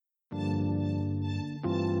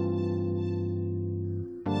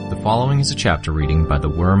following is a chapter reading by the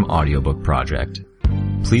Worm Audiobook Project.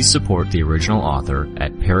 Please support the original author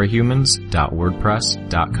at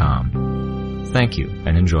parahumans.wordpress.com. Thank you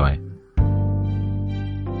and enjoy.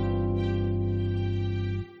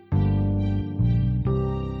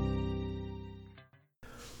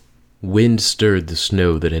 Wind stirred the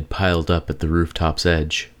snow that had piled up at the rooftop's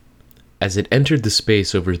edge. As it entered the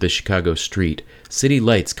space over the Chicago street, city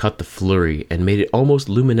lights caught the flurry and made it almost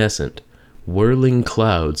luminescent, whirling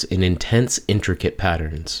clouds in intense, intricate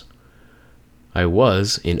patterns. I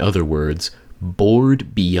was, in other words,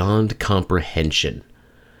 bored beyond comprehension.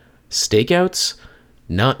 Stakeouts?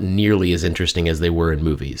 Not nearly as interesting as they were in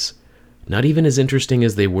movies. Not even as interesting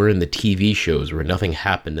as they were in the TV shows where nothing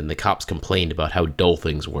happened and the cops complained about how dull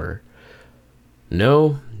things were.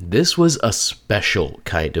 No, this was a special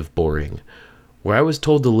kind of boring, where I was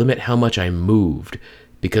told to limit how much I moved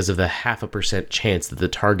because of the 0.5% chance that the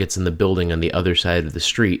targets in the building on the other side of the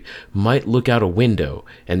street might look out a window,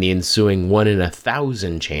 and the ensuing 1 in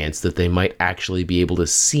 1,000 chance that they might actually be able to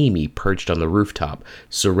see me perched on the rooftop,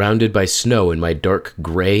 surrounded by snow in my dark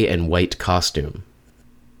gray and white costume.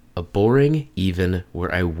 A boring, even,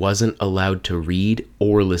 where I wasn't allowed to read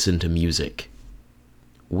or listen to music.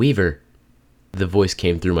 "Weaver," the voice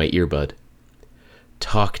came through my earbud.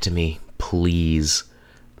 "Talk to me, please."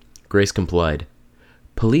 Grace complied.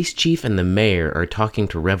 "Police chief and the mayor are talking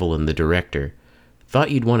to Revel and the director.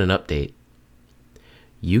 Thought you'd want an update."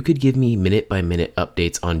 "You could give me minute-by-minute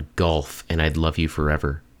updates on golf, and I'd love you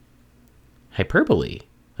forever." "Hyperbole?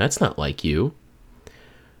 That's not like you."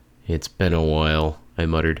 "It's been a while," I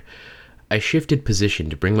muttered. I shifted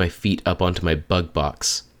position to bring my feet up onto my bug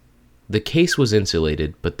box. The case was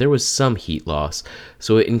insulated, but there was some heat loss,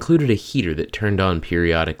 so it included a heater that turned on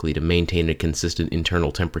periodically to maintain a consistent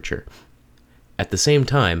internal temperature. At the same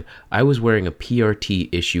time, I was wearing a PRT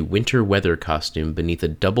issue winter weather costume beneath a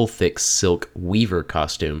double-thick silk Weaver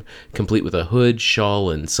costume, complete with a hood, shawl,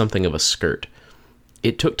 and something of a skirt.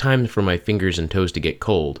 It took time for my fingers and toes to get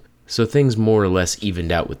cold, so things more or less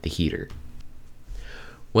evened out with the heater.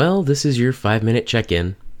 "Well, this is your 5-minute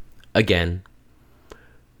check-in. Again."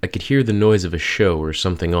 I could hear the noise of a show or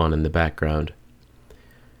something on in the background.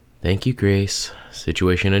 "Thank you, Grace.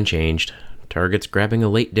 Situation unchanged. Target's grabbing a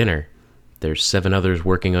late dinner. There's 7 others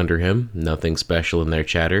working under him, nothing special in their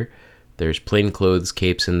chatter. There's plainclothes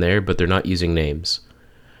capes in there, but they're not using names."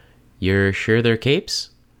 "You're sure they're capes?"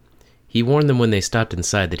 He warned them when they stopped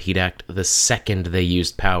inside that he'd act the second they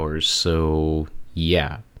used powers, so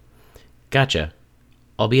yeah. "Gotcha.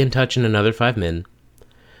 I'll be in touch in another 5 min."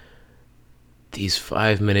 "These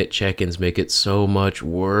 5-minute check-ins make it so much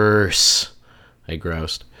worse," I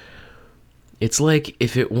groused. "It's like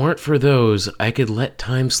if it weren't for those, I could let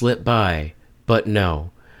time slip by. But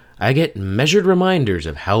no, I get measured reminders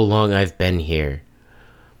of how long I've been here."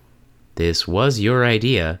 "This was your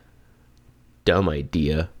idea." "Dumb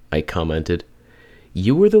idea," I commented.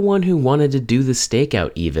 "You were the one who wanted to do the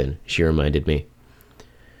stakeout even," she reminded me.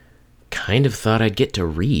 "Kind of thought I'd get to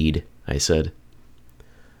read," I said.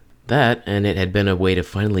 That, and it had been a way to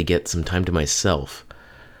finally get some time to myself.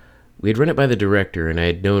 We had run it by the director, and I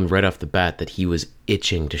had known right off the bat that he was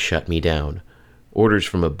itching to shut me down. Orders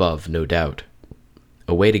from above, no doubt.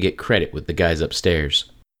 A way to get credit with the guys upstairs.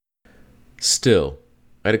 Still,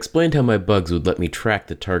 I'd explained how my bugs would let me track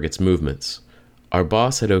the target's movements. Our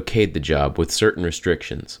boss had okayed the job with certain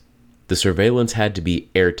restrictions. The surveillance had to be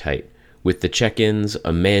airtight, with the check-ins,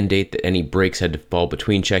 a mandate that any breaks had to fall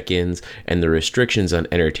between check-ins, and the restrictions on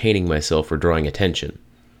entertaining myself or drawing attention.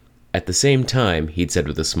 At the same time, he'd said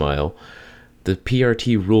with a smile, the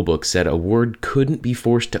PRT rulebook said a ward couldn't be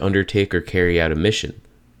forced to undertake or carry out a mission.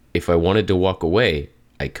 If I wanted to walk away,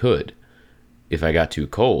 I could. If I got too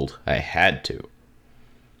cold, I had to.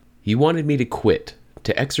 He wanted me to quit,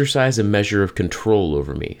 to exercise a measure of control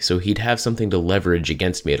over me, so he'd have something to leverage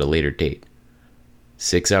against me at a later date.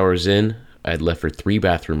 6 hours in, I'd left for 3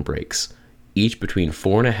 bathroom breaks, each between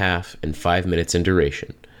 4.5 and 5 minutes in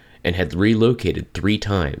duration, and had relocated 3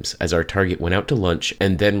 times as our target went out to lunch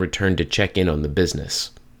and then returned to check in on the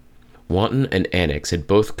business. Wanton and Annex had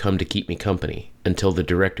both come to keep me company until the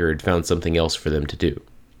director had found something else for them to do.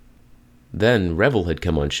 Then Revel had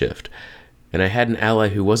come on shift, and I had an ally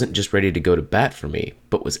who wasn't just ready to go to bat for me,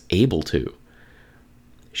 but was able to.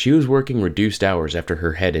 She was working reduced hours after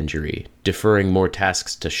her head injury, deferring more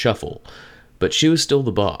tasks to Shuffle, but she was still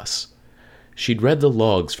the boss. She'd read the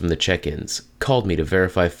logs from the check-ins, called me to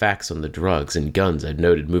verify facts on the drugs and guns I'd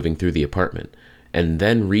noted moving through the apartment, and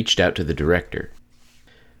then reached out to the director.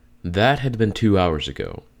 That had been 2 hours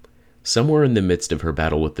ago. Somewhere in the midst of her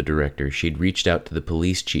battle with the director, she'd reached out to the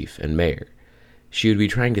police chief and mayor. She would be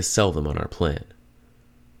trying to sell them on our plan.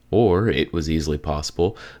 Or, it was easily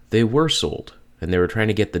possible, they were sold, and they were trying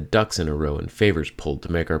to get the ducks in a row and favors pulled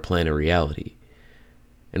to make our plan a reality.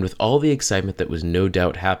 And with all the excitement that was no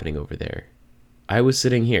doubt happening over there, I was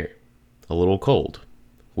sitting here, a little cold,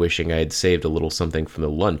 wishing I had saved a little something from the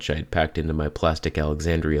lunch I had packed into my plastic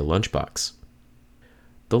Alexandria lunchbox.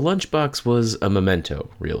 The lunchbox was a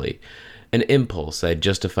memento, really, an impulse I'd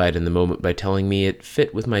justified in the moment by telling me it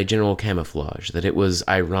fit with my general camouflage, that it was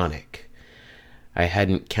ironic. I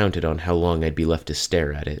hadn't counted on how long I'd be left to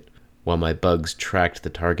stare at it, while my bugs tracked the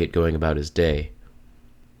target going about his day.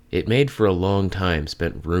 It made for a long time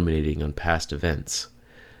spent ruminating on past events,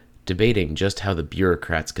 debating just how the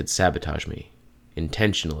bureaucrats could sabotage me,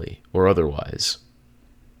 intentionally or otherwise.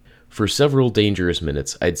 For several dangerous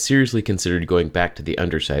minutes, I'd seriously considered going back to the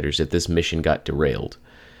Undersiders if this mission got derailed.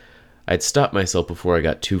 I'd stopped myself before I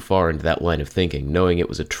got too far into that line of thinking, knowing it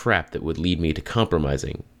was a trap that would lead me to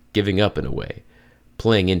compromising, giving up in a way,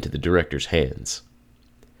 playing into the director's hands.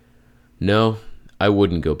 No, I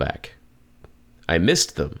wouldn't go back. I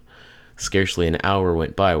missed them. Scarcely an hour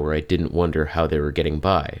went by where I didn't wonder how they were getting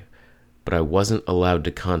by, but I wasn't allowed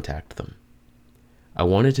to contact them. I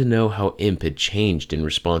wanted to know how Imp had changed in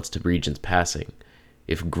response to Regent's passing,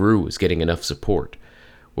 if Gru was getting enough support,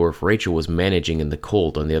 or if Rachel was managing in the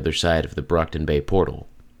cold on the other side of the Brockton Bay portal.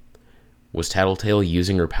 Was Tattletale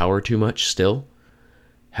using her power too much still?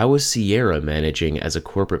 How was Sierra managing as a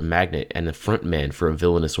corporate magnate and the front man for a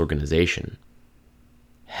villainous organization?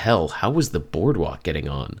 Hell, how was the Boardwalk getting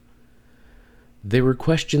on? They were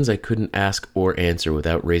questions I couldn't ask or answer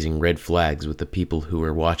without raising red flags with the people who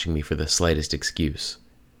were watching me for the slightest excuse.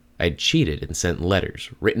 I'd cheated and sent letters,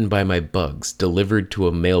 written by my bugs, delivered to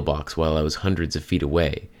a mailbox while I was hundreds of feet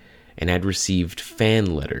away, and I'd received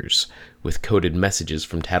fan letters with coded messages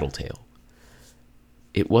from Tattletale.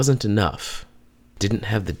 It wasn't enough. Didn't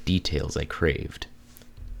have the details I craved.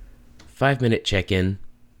 5-minute check-in,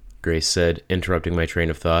 Grace said, interrupting my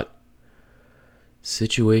train of thought.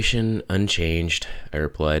 Situation unchanged, I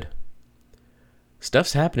replied.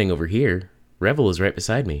 Stuff's happening over here. Revel is right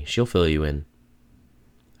beside me. She'll fill you in.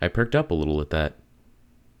 I perked up a little at that.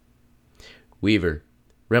 Weaver,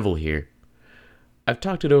 Revel here. I've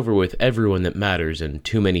talked it over with everyone that matters and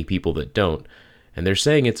too many people that don't, and they're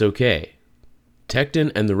saying it's okay.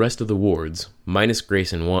 Tecton and the rest of the wards, minus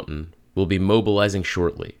Grace and Wanton, will be mobilizing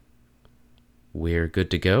shortly. We're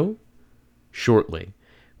good to go? Shortly.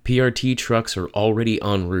 PRT trucks are already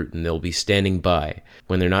en route and they'll be standing by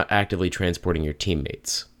when they're not actively transporting your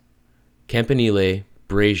teammates. Campanile,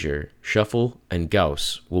 Brazier, Shuffle, and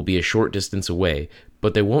Gauss will be a short distance away,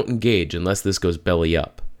 but they won't engage unless this goes belly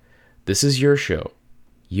up. This is your show.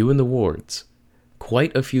 You and the wards.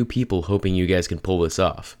 Quite a few people hoping you guys can pull this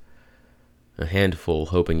off. A handful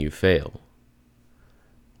hoping you fail.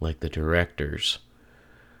 Like the directors.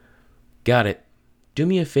 Got it. Do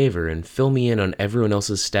me a favor and fill me in on everyone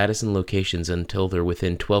else's status and locations until they're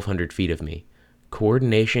within 1,200 feet of me.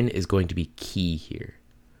 Coordination is going to be key here.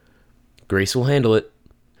 Grace will handle it.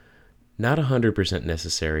 Not 100%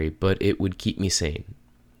 necessary, but it would keep me sane.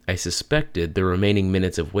 I suspected the remaining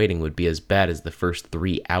minutes of waiting would be as bad as the first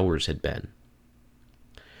 3 hours had been.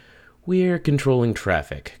 We're controlling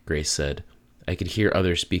traffic, Grace said. I could hear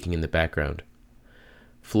others speaking in the background.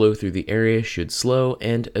 Flow through the area should slow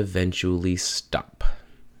and eventually stop.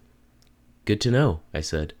 Good to know, I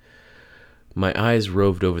said. My eyes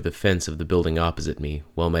roved over the fence of the building opposite me,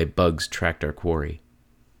 while my bugs tracked our quarry.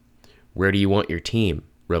 Where do you want your team?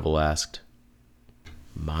 Revel asked.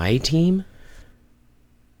 My team?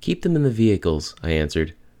 Keep them in the vehicles, I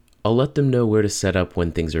answered. I'll let them know where to set up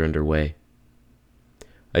when things are underway.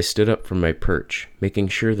 I stood up from my perch, making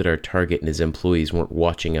sure that our target and his employees weren't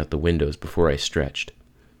watching out the windows before I stretched.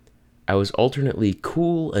 I was alternately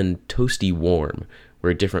cool and toasty warm,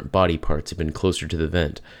 where different body parts had been closer to the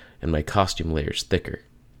vent, and my costume layers thicker.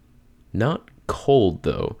 Not cold,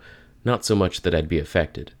 though, not so much that I'd be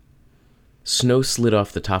affected. Snow slid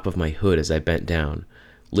off the top of my hood as I bent down,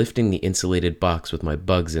 lifting the insulated box with my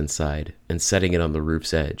bugs inside and setting it on the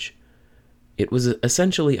roof's edge. It was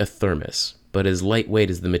essentially a thermos, but as lightweight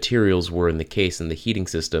as the materials were in the case and the heating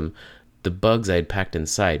system, the bugs I had packed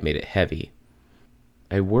inside made it heavy.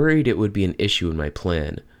 I worried it would be an issue in my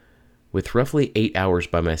plan. With roughly 8 hours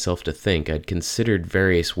by myself to think, I'd considered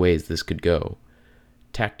various ways this could go.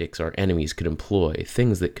 Tactics our enemies could employ,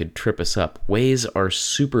 things that could trip us up, ways our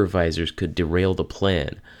supervisors could derail the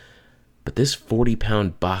plan. But this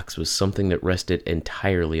 40-pound box was something that rested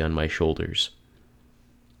entirely on my shoulders.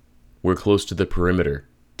 We're close to the perimeter,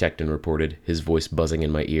 Tecton reported, his voice buzzing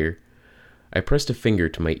in my ear. I pressed a finger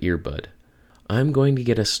to my earbud. I'm going to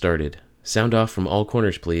get us started. Sound off from all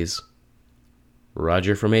corners, please.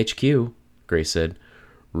 Roger from HQ, Gray said.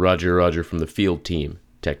 Roger from the field team,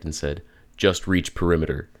 Tecton said. Just reach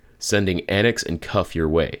perimeter. Sending Annex and Cuff your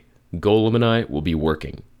way. Golem and I will be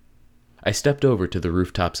working. I stepped over to the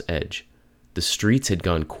rooftop's edge. The streets had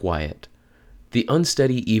gone quiet. The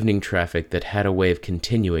unsteady evening traffic that had a way of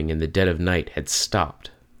continuing in the dead of night had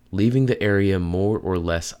stopped, leaving the area more or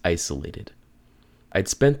less isolated. I'd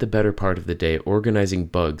spent the better part of the day organizing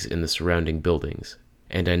bugs in the surrounding buildings,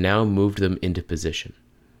 and I now moved them into position.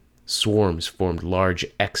 Swarms formed large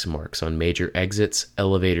X marks on major exits,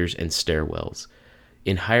 elevators, and stairwells.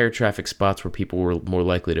 In higher traffic spots where people were more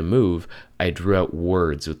likely to move, I drew out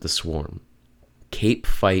words with the swarm. Cape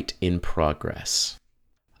fight in progress.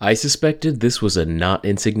 I suspected this was a not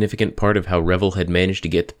insignificant part of how Revel had managed to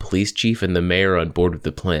get the police chief and the mayor on board with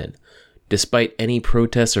the plan, despite any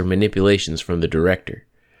protests or manipulations from the director.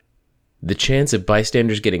 The chance of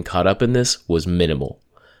bystanders getting caught up in this was minimal.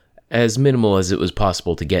 As minimal as it was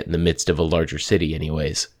possible to get in the midst of a larger city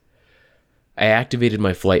anyways. I activated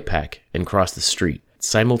my flight pack and crossed the street,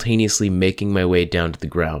 simultaneously making my way down to the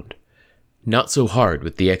ground. Not so hard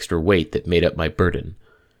with the extra weight that made up my burden.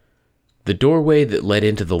 The doorway that led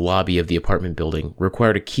into the lobby of the apartment building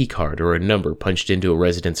required a keycard or a number punched into a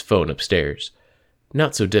resident's phone upstairs.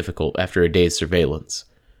 Not so difficult after a day's surveillance.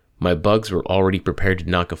 My bugs were already prepared to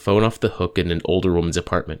knock a phone off the hook in an older woman's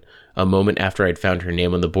apartment, a moment after I'd found her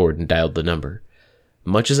name on the board and dialed the number.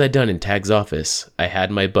 Much as I'd done in Tag's office, I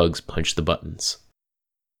had my bugs punch the buttons.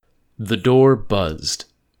 The door buzzed.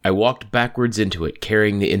 I walked backwards into it,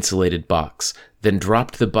 carrying the insulated box, then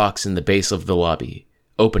dropped the box in the base of the lobby,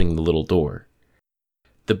 opening the little door.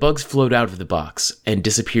 The bugs flowed out of the box and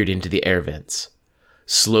disappeared into the air vents.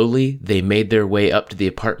 Slowly, they made their way up to the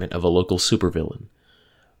apartment of a local supervillain.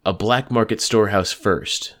 A black market storehouse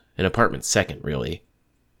first, an apartment second, really.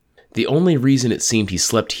 The only reason it seemed he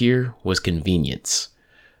slept here was convenience.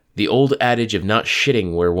 The old adage of not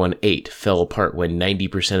shitting where one ate fell apart when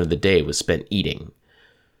 90% of the day was spent eating.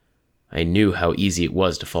 I knew how easy it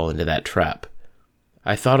was to fall into that trap.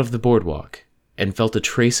 I thought of the boardwalk, and felt a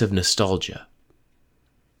trace of nostalgia.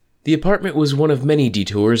 The apartment was one of many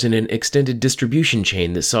detours in an extended distribution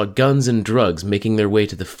chain that saw guns and drugs making their way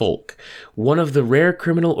to the Folk, one of the rare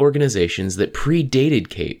criminal organizations that predated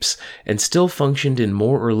Capes and still functioned in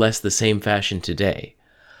more or less the same fashion today.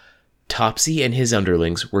 Topsy and his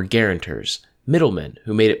underlings were guarantors, middlemen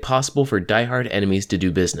who made it possible for diehard enemies to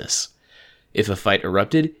do business. If a fight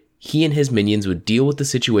erupted, he and his minions would deal with the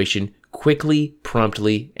situation quickly,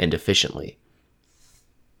 promptly, and efficiently.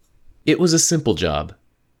 It was a simple job,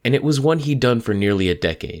 and it was one he'd done for nearly a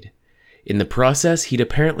decade. In the process, he'd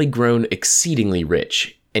apparently grown exceedingly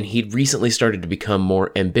rich, and he'd recently started to become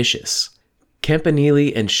more ambitious.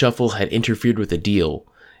 Campanile and Shuffle had interfered with a deal,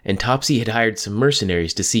 and Topsy had hired some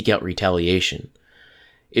mercenaries to seek out retaliation.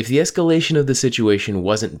 If the escalation of the situation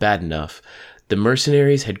wasn't bad enough, the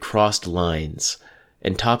mercenaries had crossed lines,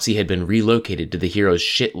 and Topsy had been relocated to the hero's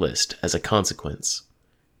shit list as a consequence.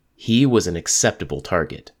 He was an acceptable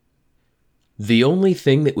target. The only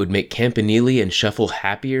thing that would make Campanile and Shuffle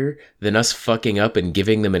happier than us fucking up and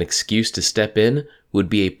giving them an excuse to step in would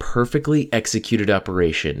be a perfectly executed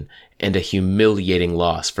operation and a humiliating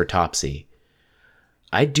loss for Topsy.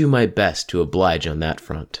 I'd do my best to oblige on that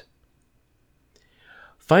front.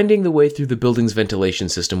 Finding the way through the building's ventilation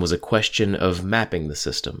system was a question of mapping the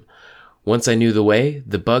system. Once I knew the way,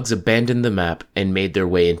 the bugs abandoned the map and made their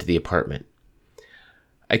way into the apartment.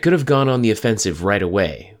 I could have gone on the offensive right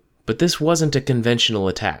away, but this wasn't a conventional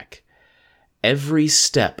attack. Every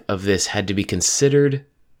step of this had to be considered,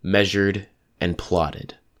 measured, and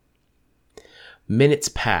plotted. Minutes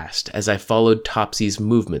passed as I followed Topsy's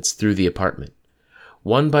movements through the apartment.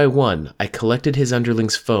 One by one, I collected his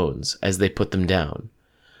underlings' phones as they put them down.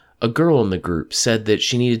 A girl in the group said that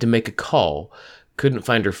she needed to make a call, couldn't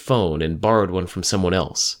find her phone, and borrowed one from someone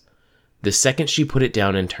else. The second she put it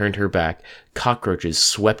down and turned her back, cockroaches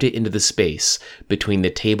swept it into the space between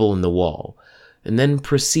the table and the wall, and then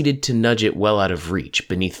proceeded to nudge it well out of reach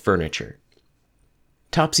beneath furniture.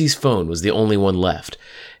 Topsy's phone was the only one left,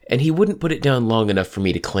 and he wouldn't put it down long enough for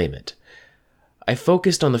me to claim it. I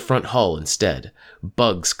focused on the front hall instead,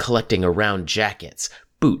 bugs collecting around jackets,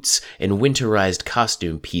 boots, and winterized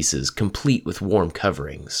costume pieces complete with warm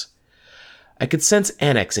coverings. I could sense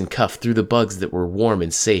Annex and Cuff through the bugs that were warm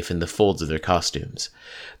and safe in the folds of their costumes.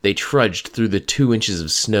 They trudged through the 2 inches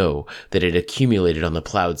of snow that had accumulated on the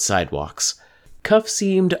plowed sidewalks. Cuff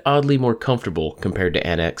seemed oddly more comfortable compared to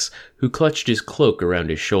Annex, who clutched his cloak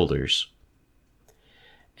around his shoulders.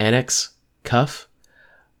 Annex, Cuff,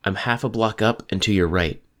 I'm half a block up and to your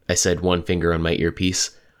right, I said, one finger on my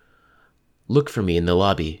earpiece. Look for me in the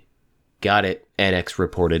lobby. Got it, Annex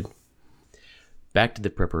reported. Back to the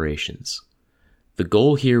preparations. The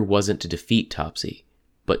goal here wasn't to defeat Topsy,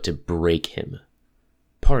 but to break him.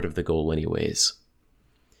 Part of the goal, anyways.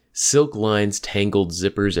 Silk lines tangled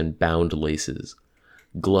zippers and bound laces.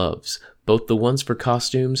 Gloves, both the ones for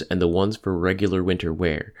costumes and the ones for regular winter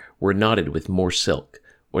wear, were knotted with more silk,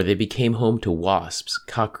 or they became home to wasps,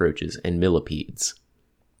 cockroaches, and millipedes.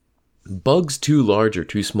 Bugs too large or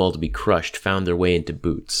too small to be crushed found their way into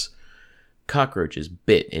boots. Cockroaches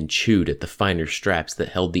bit and chewed at the finer straps that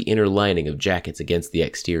held the inner lining of jackets against the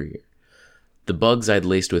exterior. The bugs I'd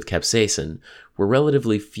laced with capsaicin were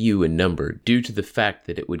relatively few in number due to the fact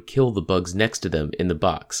that it would kill the bugs next to them in the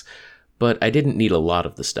box, but I didn't need a lot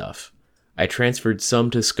of the stuff. I transferred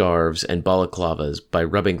some to scarves and balaclavas by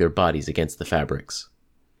rubbing their bodies against the fabrics.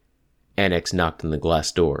 Annex knocked on the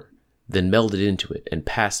glass door, then melded into it and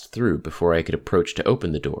passed through before I could approach to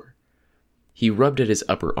open the door. He rubbed at his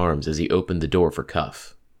upper arms as he opened the door for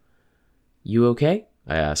Cuff. "You okay?"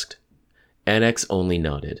 I asked. Annex only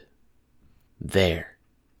nodded. There.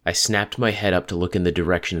 I snapped my head up to look in the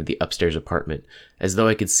direction of the upstairs apartment, as though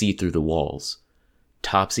I could see through the walls.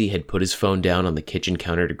 Topsy had put his phone down on the kitchen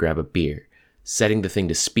counter to grab a beer, setting the thing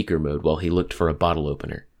to speaker mode while he looked for a bottle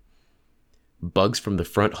opener. Bugs from the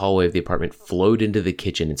front hallway of the apartment flowed into the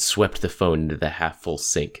kitchen and swept the phone into the half-full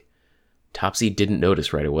sink. Topsy didn't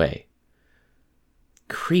notice right away.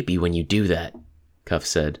 "Creepy when you do that," Cuff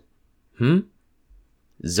said.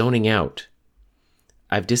 "Zoning out."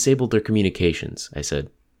 "I've disabled their communications," I said.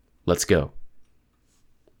 "Let's go."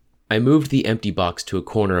 I moved the empty box to a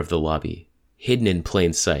corner of the lobby, hidden in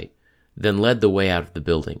plain sight, then led the way out of the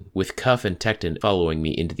building, with Cuff and Tecton following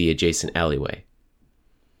me into the adjacent alleyway.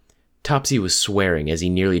 Topsy was swearing as he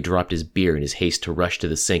nearly dropped his beer in his haste to rush to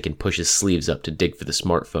the sink and push his sleeves up to dig for the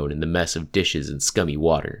smartphone in the mess of dishes and scummy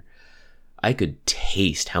water. I could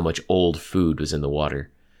taste how much old food was in the water.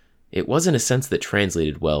 It wasn't a sense that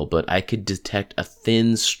translated well, but I could detect a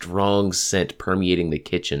thin, strong scent permeating the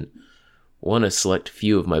kitchen, one a select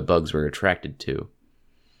few of my bugs were attracted to.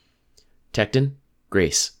 "Tecton,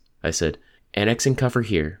 Grace," I said. "Annex and Cuff are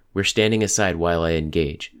here. We're standing aside while I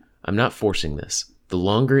engage. I'm not forcing this. The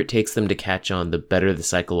longer it takes them to catch on, the better the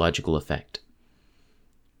psychological effect."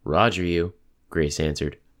 "Roger you," Grace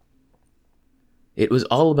answered. It was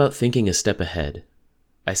all about thinking a step ahead.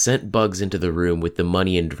 I sent bugs into the room with the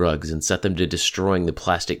money and drugs and set them to destroying the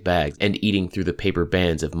plastic bags and eating through the paper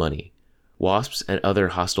bands of money. Wasps and other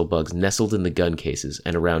hostile bugs nestled in the gun cases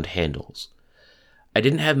and around handles. I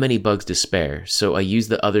didn't have many bugs to spare, so I used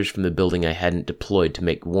the others from the building I hadn't deployed to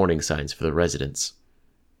make warning signs for the residents.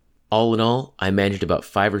 All in all, I managed about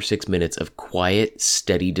 5 or 6 minutes of quiet,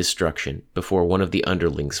 steady destruction before one of the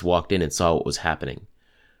underlings walked in and saw what was happening.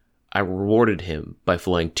 I rewarded him by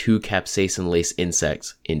flying 2 capsaicin-lace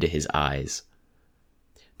insects into his eyes.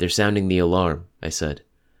 "They're sounding the alarm," I said.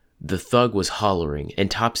 The thug was hollering, and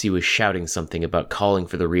Topsy was shouting something about calling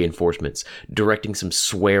for the reinforcements, directing some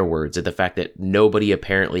swear words at the fact that nobody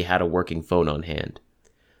apparently had a working phone on hand.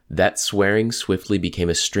 That swearing swiftly became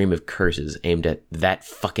a stream of curses aimed at that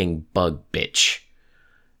fucking bug bitch.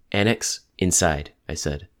 "Annex, inside," I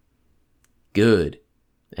said. "Good,"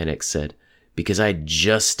 Annex said, "because I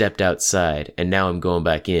just stepped outside, and now I'm going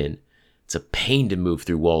back in. It's a pain to move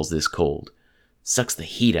through walls this cold. Sucks the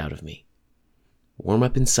heat out of me." "Warm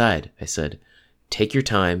up inside," I said. "Take your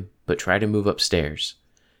time, but try to move upstairs.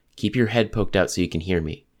 Keep your head poked out so you can hear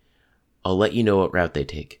me. I'll let you know what route they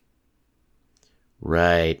take."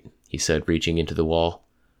 "Right," he said, reaching into the wall.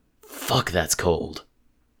 "Fuck, that's cold."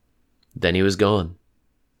 Then he was gone.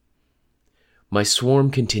 My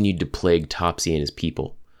swarm continued to plague Topsy and his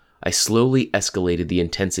people. I slowly escalated the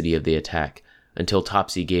intensity of the attack until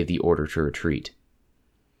Topsy gave the order to retreat.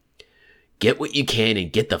 "Get what you can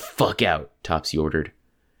and get the fuck out," Topsy ordered.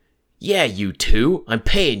 "Yeah, you two. I'm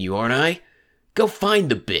paying you, aren't I? Go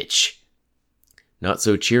find the bitch." Not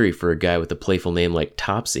so cheery for a guy with a playful name like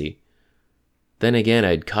Topsy. Then again,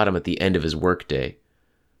 I'd caught him at the end of his workday.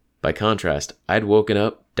 By contrast, I'd woken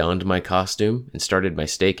up, donned my costume, and started my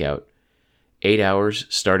stakeout. 8 hours,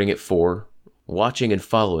 starting at 4, watching and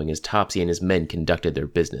following as Topsy and his men conducted their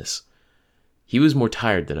business. He was more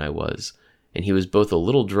tired than I was, and he was both a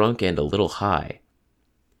little drunk and a little high.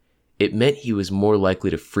 It meant he was more likely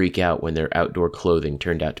to freak out when their outdoor clothing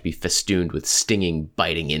turned out to be festooned with stinging,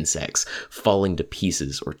 biting insects, falling to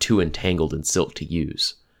pieces or too entangled in silk to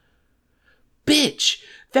use. "Bitch!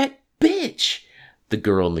 That bitch!" the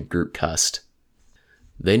girl in the group cussed.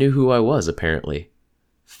 They knew who I was, apparently.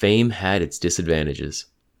 Fame had its disadvantages.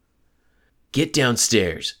 "Get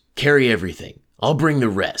downstairs. Carry everything. I'll bring the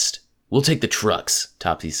rest. We'll take the trucks,"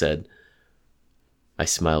 Topsy said. I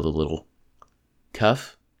smiled a little.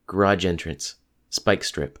 Cuff, garage entrance, spike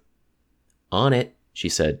strip. On it, she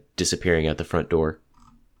said, disappearing out the front door.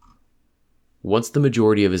 Once the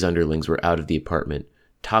majority of his underlings were out of the apartment,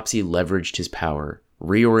 Topsy leveraged his power,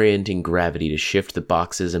 reorienting gravity to shift the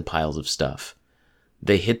boxes and piles of stuff.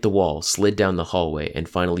 They hit the wall, slid down the hallway, and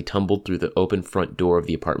finally tumbled through the open front door of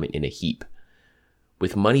the apartment in a heap.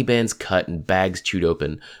 With money bands cut and bags chewed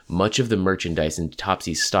open, much of the merchandise in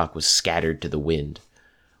Topsy's stock was scattered to the wind.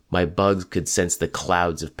 My bugs could sense the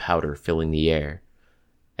clouds of powder filling the air.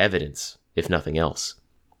 Evidence, if nothing else.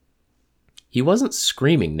 He wasn't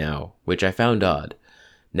screaming now, which I found odd.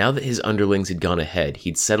 Now that his underlings had gone ahead,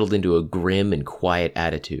 he'd settled into a grim and quiet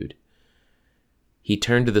attitude. He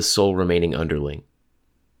turned to the sole remaining underling.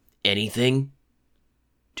 "Anything?"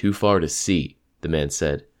 "Too far to see," the man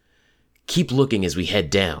said. "Keep looking as we head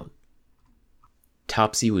down."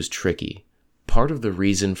 Topsy was tricky. Part of the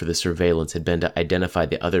reason for the surveillance had been to identify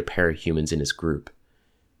the other parahumans in his group.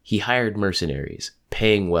 He hired mercenaries,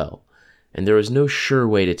 paying well, and there was no sure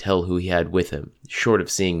way to tell who he had with him, short of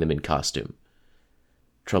seeing them in costume.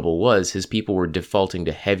 Trouble was, his people were defaulting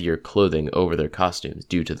to heavier clothing over their costumes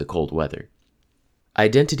due to the cold weather.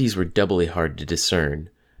 Identities were doubly hard to discern,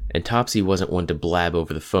 and Topsy wasn't one to blab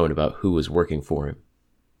over the phone about who was working for him.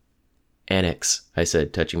 "Annex," I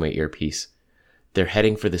said, touching my earpiece. "They're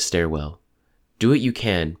heading for the stairwell. Do what you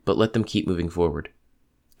can, but let them keep moving forward."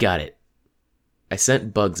 "Got it." I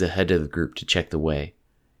sent Bugs ahead of the group to check the way.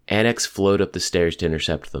 Annex flowed up the stairs to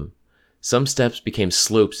intercept them. Some steps became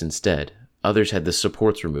slopes instead. Others had the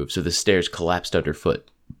supports removed, so the stairs collapsed underfoot.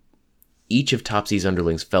 Each of Topsy's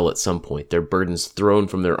underlings fell at some point, their burdens thrown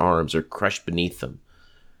from their arms or crushed beneath them.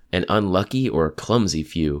 An unlucky or clumsy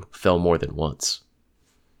few fell more than once.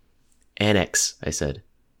 "Annex," I said.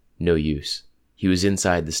 No use. He was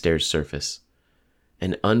inside the stair's surface.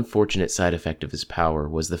 An unfortunate side effect of his power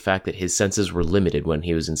was the fact that his senses were limited when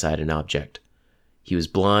he was inside an object. He was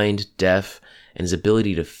blind, deaf, and his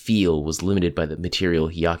ability to feel was limited by the material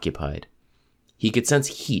he occupied. He could sense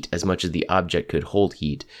heat as much as the object could hold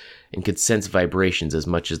heat, and could sense vibrations as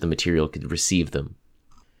much as the material could receive them.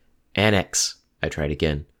 "Annex," I tried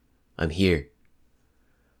again. "I'm here."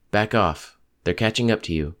 "Back off. They're catching up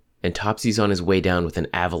to you, and Topsy's on his way down with an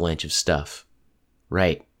avalanche of stuff."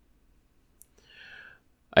 "Right."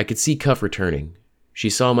 I could see Cuff returning. She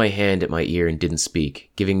saw my hand at my ear and didn't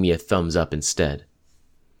speak, giving me a thumbs up instead.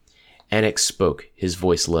 Annex spoke, his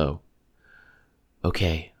voice low.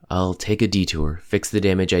 "Okay, I'll take a detour, fix the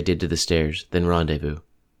damage I did to the stairs, then rendezvous."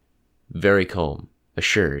 Very calm,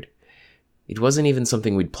 assured. It wasn't even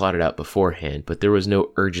something we'd plotted out beforehand, but there was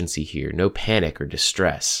no urgency here, no panic or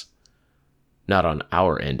distress. Not on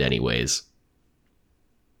our end, anyways.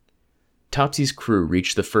 Topsy's crew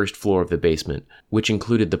reached the first floor of the basement, which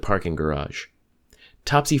included the parking garage.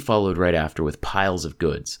 Topsy followed right after with piles of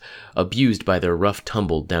goods, abused by their rough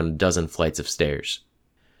tumble down a dozen flights of stairs.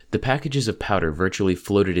 The packages of powder virtually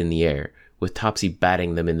floated in the air, with Topsy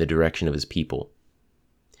batting them in the direction of his people.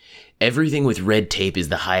 "Everything with red tape is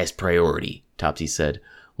the highest priority," Topsy said.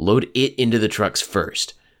 "Load it into the trucks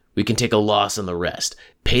first. We can take a loss on the rest,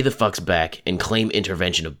 pay the fucks back, and claim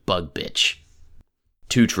intervention of Bug Bitch."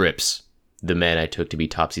 "2 trips," the man I took to be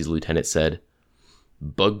Topsy's lieutenant said.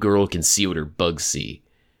 "Bug Girl can see what her bugs see.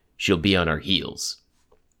 She'll be on our heels."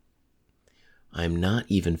 I'm not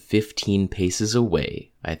even 15 paces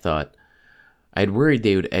away, I thought. I'd worried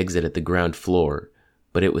they would exit at the ground floor,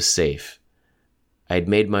 but it was safe. I'd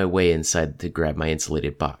made my way inside to grab my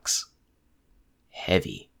insulated box.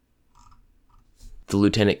 Heavy. The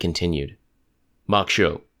lieutenant continued.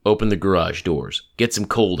 "Moksho, open the garage doors. Get some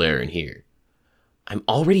cold air in here." "I'm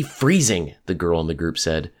already freezing," the girl in the group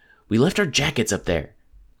said. "We left our jackets up there."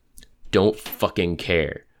 "Don't fucking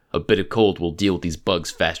care. A bit of cold will deal with these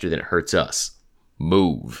bugs faster than it hurts us.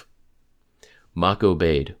 Move." Mock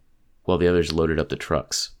obeyed, while the others loaded up the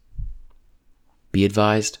trucks. "Be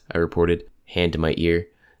advised," I reported, hand to my ear.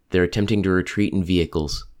 "They're attempting to retreat in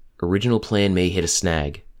vehicles. Original plan may hit a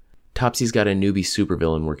snag. Topsy's got a newbie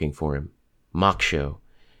supervillain working for him. Moksho.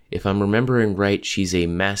 If I'm remembering right, she's a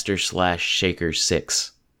Master/Shaker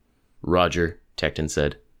 6. "Roger," Tecton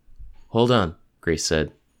said. "Hold on," Grace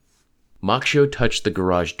said. Moksho touched the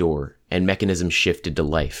garage door, and mechanism shifted to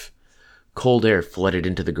life. Cold air flooded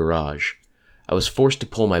into the garage. I was forced to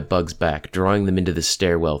pull my bugs back, drawing them into the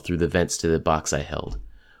stairwell through the vents to the box I held.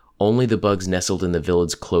 Only the bugs nestled in the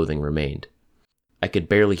villain's clothing remained. I could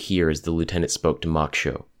barely hear as the lieutenant spoke to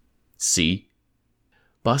Moksho. "See?"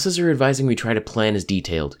 "Bosses are advising we try to plan as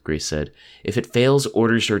detailed," Grace said. "If it fails,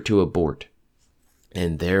 orders her to abort."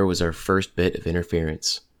 And there was our first bit of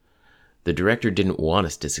interference. The director didn't want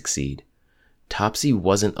us to succeed. Topsy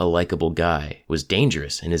wasn't a likable guy, was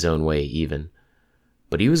dangerous in his own way even,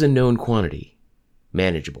 but he was a known quantity,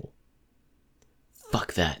 manageable.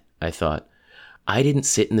 Fuck that, I thought. I didn't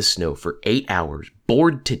sit in the snow for 8 hours,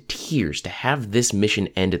 bored to tears, to have this mission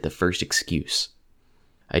end at the first excuse.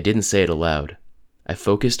 I didn't say it aloud. I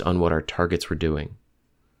focused on what our targets were doing.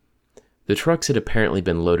 The trucks had apparently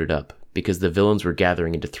been loaded up because the villains were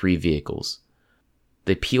gathering into 3 vehicles.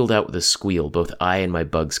 They peeled out with a squeal both I and my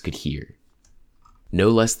bugs could hear. No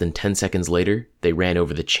less than 10 seconds later, they ran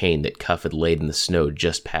over the chain that Cuff had laid in the snow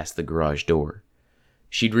just past the garage door.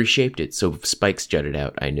 She'd reshaped it so spikes jutted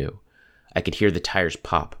out, I knew. I could hear the tires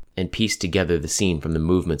pop and piece together the scene from the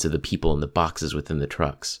movements of the people in the boxes within the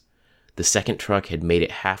trucks. The second truck had made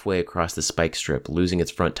it halfway across the spike strip, losing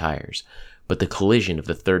its front tires, but the collision of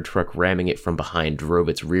the third truck ramming it from behind drove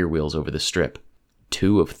its rear wheels over the strip.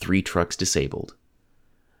 2 of 3 trucks disabled.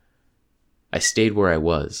 I stayed where I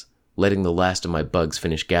was, letting the last of my bugs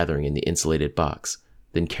finish gathering in the insulated box,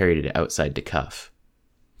 then carried it outside to Cuff.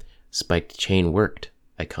 "Spiked chain worked,"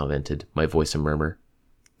 I commented, my voice a murmur.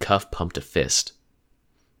 Cuff pumped a fist.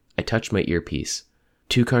 I touched my earpiece.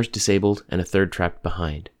 2 cars disabled and a third trapped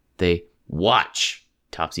behind. They, "Watch,"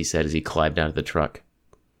 Topsy said as he climbed out of the truck.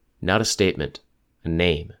 Not a statement, a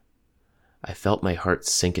name. I felt my heart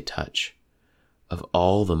sink a touch. Of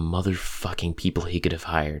all the motherfucking people he could have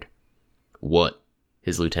hired. "What?"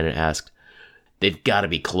 his lieutenant asked. "They've got to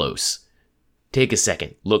be close. Take a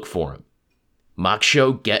second, look for him.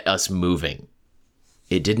 Moksho, get us moving."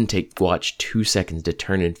 It didn't take Watch 2 seconds to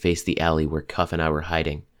turn and face the alley where Cuff and I were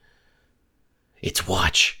hiding. "It's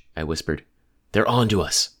Watch," I whispered. "They're on to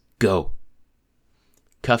us. Go."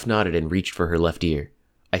 Cuff nodded and reached for her left ear.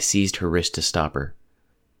 I seized her wrist to stop her.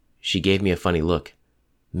 She gave me a funny look.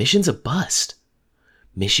 "Mission's a bust."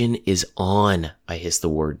 "Mission is on," I hissed the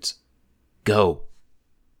words. "Go."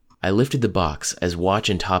 I lifted the box as Watch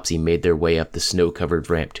and Topsy made their way up the snow-covered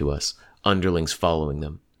ramp to us, underlings following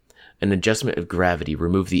them. An adjustment of gravity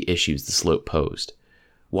removed the issues the slope posed.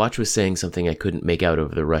 Watch was saying something I couldn't make out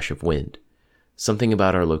over the rush of wind. Something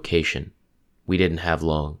about our location. We didn't have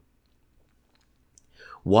long.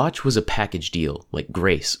 Watch was a package deal, like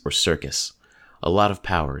Grace or Circus. A lot of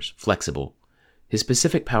powers, flexible. His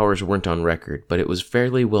specific powers weren't on record, but it was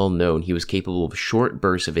fairly well known he was capable of short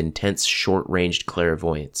bursts of intense, short-ranged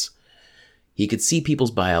clairvoyance. He could see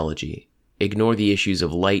people's biology, ignore the issues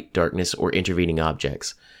of light, darkness, or intervening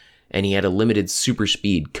objects, and he had a limited super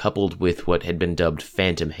speed coupled with what had been dubbed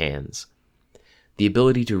phantom hands. The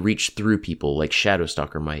ability to reach through people like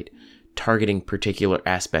Shadowstalker might, targeting particular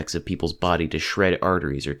aspects of people's body to shred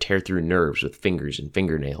arteries or tear through nerves with fingers and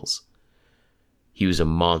fingernails. He was a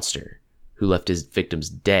monster who left his victims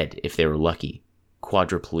dead if they were lucky,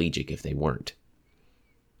 quadriplegic if they weren't.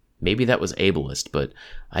 Maybe that was ableist, but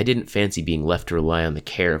I didn't fancy being left to rely on the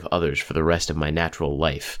care of others for the rest of my natural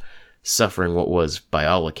life, suffering what was, by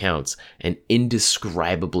all accounts, an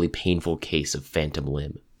indescribably painful case of phantom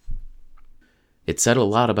limb. It said a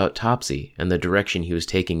lot about Topsy and the direction he was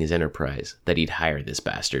taking his enterprise, that he'd hire this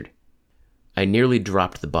bastard. I nearly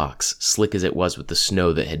dropped the box, slick as it was with the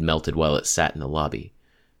snow that had melted while it sat in the lobby.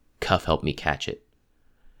 Cuff helped me catch it.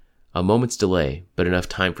 A moment's delay, but enough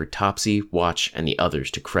time for Topsy, Watch, and the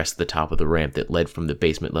others to crest the top of the ramp that led from the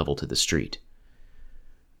basement level to the street.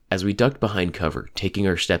 As we ducked behind cover, taking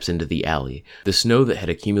our steps into the alley, the snow that had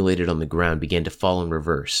accumulated on the ground began to fall in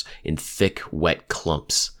reverse, in thick, wet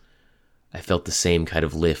clumps. I felt the same kind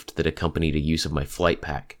of lift that accompanied a use of my flight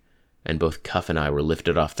pack, and both Cuff and I were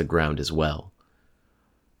lifted off the ground as well.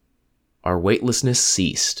 Our weightlessness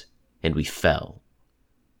ceased, and we fell.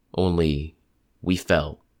 Only, we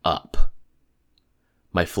fell up.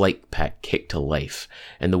 My flight pack kicked to life,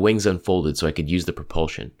 and the wings unfolded so I could use the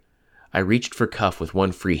propulsion. I reached for Cuff with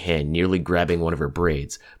one free hand, nearly grabbing one of her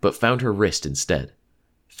braids, but found her wrist instead.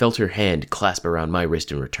 Felt her hand clasp around my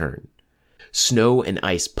wrist in return. Snow and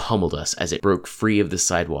ice pummeled us as it broke free of the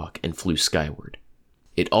sidewalk and flew skyward.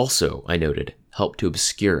 It also, I noted, helped to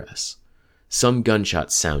obscure us. Some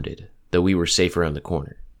gunshots sounded, though we were safe around the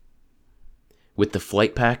corner. With the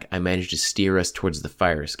flight pack, I managed to steer us towards the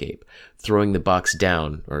fire escape, throwing the box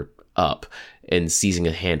down, or up, and seizing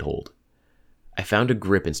a handhold. I found a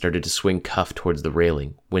grip and started to swing Cuff towards the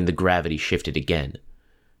railing when the gravity shifted again.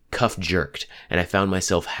 Cuff jerked, and I found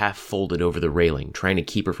myself half folded over the railing, trying to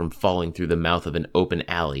keep her from falling through the mouth of an open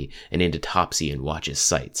alley and into Topsy and Watch's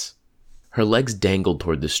sights. Her legs dangled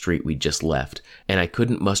toward the street we'd just left, and I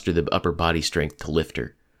couldn't muster the upper body strength to lift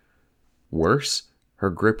her. Worse, her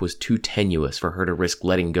grip was too tenuous for her to risk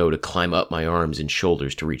letting go to climb up my arms and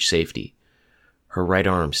shoulders to reach safety. Her right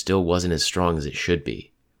arm still wasn't as strong as it should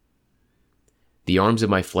be. The arms of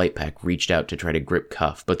my flight pack reached out to try to grip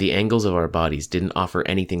Cuff, but the angles of our bodies didn't offer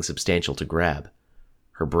anything substantial to grab.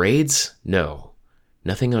 Her braids? No.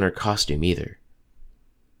 Nothing on her costume either.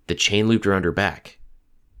 The chain looped around her back.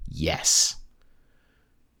 Yes.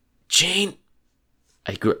 Chain!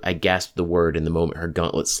 I gasped the word in the moment her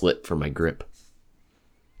gauntlet slipped from my grip.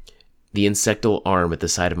 The insectal arm at the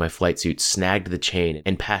side of my flight suit snagged the chain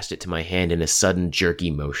and passed it to my hand in a sudden jerky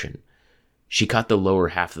motion. She caught the lower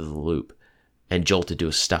half of the loop and jolted to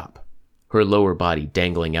a stop, her lower body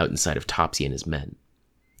dangling out inside of Topsy and his men.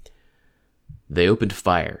 They opened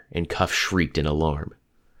fire, and Cuff shrieked in alarm.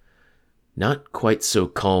 Not quite so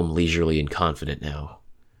calm, leisurely, and confident now.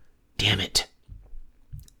 Damn it.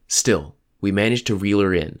 Still, we managed to reel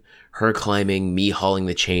her in, her climbing, me hauling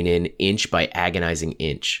the chain in, inch by agonizing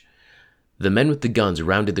inch. The men with the guns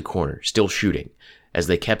rounded the corner, still shooting, as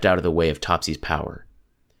they kept out of the way of Topsy's power.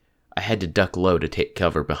 I had to duck low to take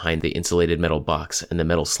cover behind the insulated metal box and the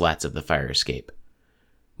metal slats of the fire escape.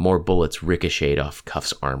 More bullets ricocheted off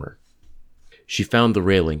Cuff's armor. She found the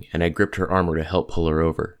railing, and I gripped her armor to help pull her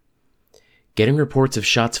over. Getting reports of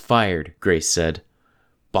shots fired, Grace said.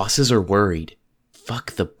 Bosses are worried.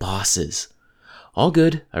 Fuck the bosses. All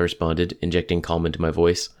good, I responded, injecting calm into my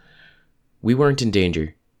voice. We weren't in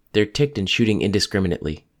danger. They're ticked and shooting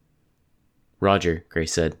indiscriminately. Roger,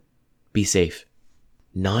 Grace said. Be safe.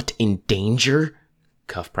 Not in danger?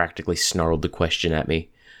 Cuff practically snarled the question at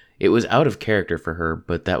me. It was out of character for her,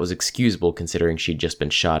 but that was excusable considering she'd just been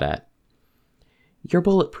shot at. You're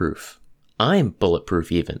bulletproof. I'm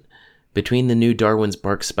bulletproof even. Between the new Darwin's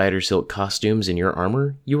Bark spider silk costumes and your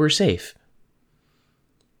armor, you were safe.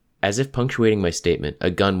 As if punctuating my statement,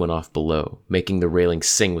 a gun went off below, making the railing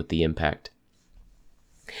sing with the impact.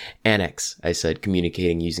 Annex, I said,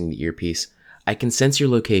 communicating using the earpiece. I can sense your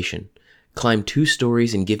location. Climb 2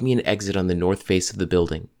 stories and give me an exit on the north face of the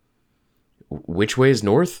building. Which way is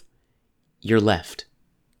north? Your left.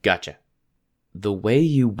 Gotcha. The way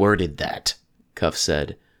you worded that, Cuff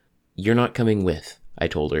said. You're not coming with, I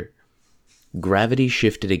told her. Gravity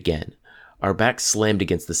shifted again. Our backs slammed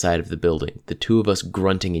against the side of the building, the two of us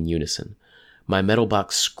grunting in unison. My metal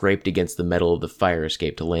box scraped against the metal of the fire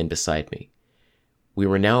escape to land beside me. We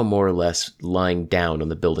were now more or less lying down on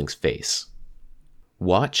the building's face.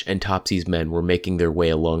 Watch and Topsy's men were making their way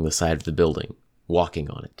along the side of the building, walking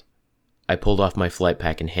on it. I pulled off my flight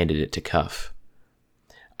pack and handed it to Cuff.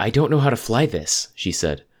 I don't know how to fly this, she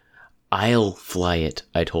said. I'll fly it,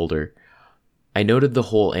 I told her. I noted the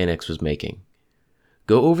hole Annex was making.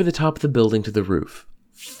 Go over the top of the building to the roof.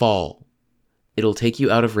 Fall. It'll take you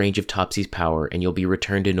out of range of Topsy's power and you'll be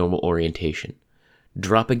returned to normal orientation.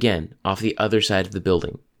 Drop again, off the other side of the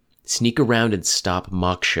building. Sneak around and stop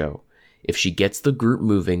Mock Show. If she gets the group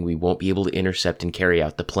moving, we won't be able to intercept and carry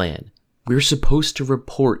out the plan. We're supposed to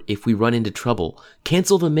report if we run into trouble.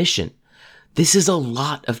 Cancel the mission. This is a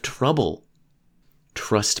lot of trouble.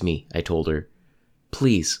 Trust me, I told her.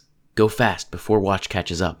 Please, go fast before Watch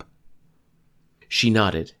catches up. She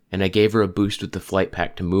nodded, and I gave her a boost with the flight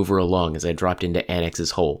pack to move her along as I dropped into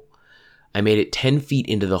Annex's hole. I made it 10 feet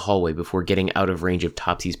into the hallway before getting out of range of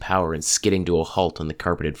Topsy's power and skidding to a halt on the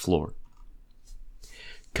carpeted floor.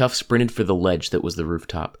 Cuff sprinted for the ledge that was the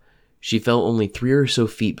rooftop. She fell only 3 or so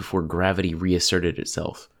feet before gravity reasserted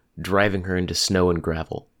itself, driving her into snow and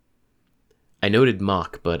gravel. I noted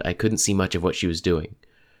Mock, but I couldn't see much of what she was doing.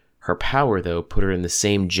 Her power, though, put her in the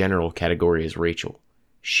same general category as Rachel.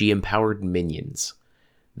 She empowered minions.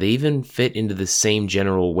 They even fit into the same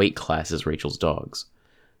general weight class as Rachel's dogs.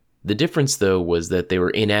 The difference, though, was that they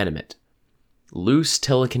were inanimate. Loose,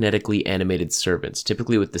 telekinetically animated servants,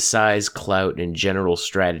 typically with the size, clout, and general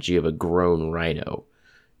strategy of a grown rhino.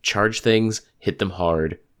 Charge things, hit them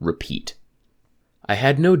hard, repeat. I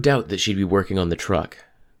had no doubt that she'd be working on the truck.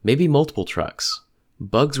 Maybe multiple trucks.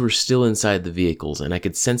 Bugs were still inside the vehicles, and I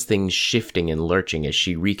could sense things shifting and lurching as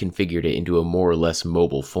she reconfigured it into a more or less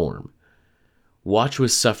mobile form. Watch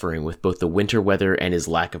was suffering with both the winter weather and his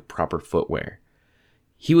lack of proper footwear.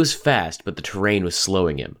 He was fast, but the terrain was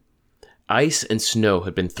slowing him. Ice and snow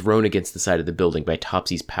had been thrown against the side of the building by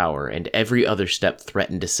Topsy's power, and every other step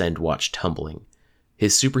threatened to send Watch tumbling.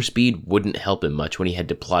 His super speed wouldn't help him much when he had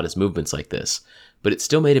to plot his movements like this, but it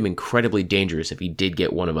still made him incredibly dangerous if he did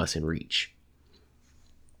get one of us in reach.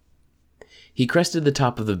 He crested the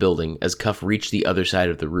top of the building as Cuff reached the other side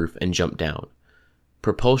of the roof and jumped down.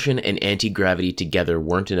 Propulsion and anti-gravity together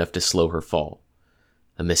weren't enough to slow her fall.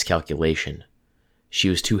 A miscalculation. She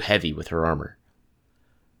was too heavy with her armor.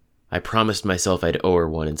 I promised myself I'd owe her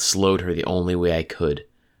one and slowed her the only way I could.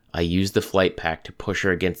 I used the flight pack to push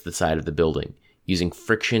her against the side of the building, using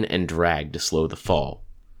friction and drag to slow the fall.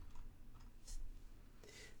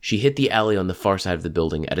 She hit the alley on the far side of the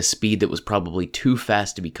building at a speed that was probably too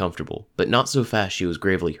fast to be comfortable, but not so fast she was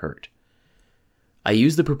gravely hurt. I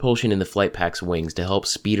used the propulsion in the flight pack's wings to help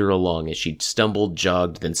speed her along as she stumbled,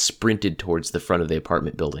 jogged, then sprinted towards the front of the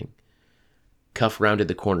apartment building. Cuff rounded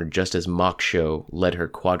the corner just as Mok Sho led her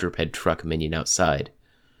quadruped truck minion outside.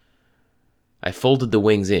 I folded the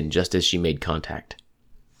wings in just as she made contact.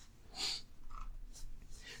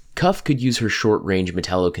 Cuff could use her short-range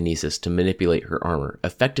metallokinesis to manipulate her armor,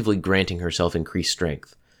 effectively granting herself increased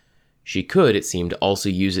strength. She could, it seemed, also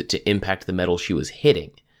use it to impact the metal she was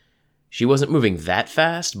hitting. She wasn't moving that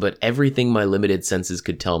fast, but everything my limited senses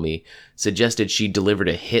could tell me suggested she delivered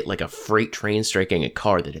a hit like a freight train striking a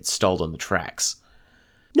car that had stalled on the tracks.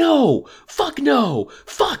 "No! Fuck no!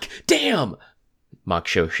 Fuck! Damn!" Mok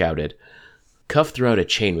Sho shouted. Cuff threw out a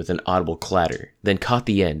chain with an audible clatter, then caught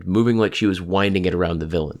the end, moving like she was winding it around the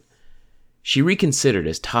villain. She reconsidered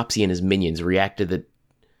as Topsy and his minions reacted to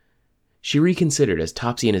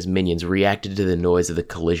the noise of the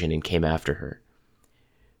collision and came after her.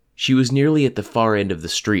 She was nearly at the far end of the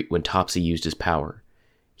street when Topsy used his power.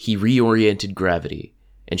 He reoriented gravity,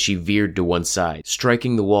 and she veered to one side,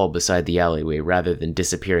 striking the wall beside the alleyway rather than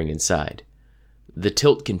disappearing inside. The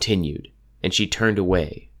tilt continued, and she turned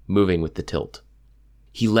away, moving with the tilt.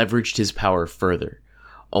 He leveraged his power further,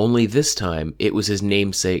 only this time it was his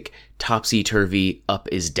namesake topsy-turvy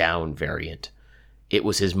up-is-down variant. It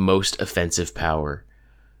was his most offensive power.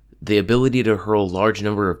 The ability to hurl large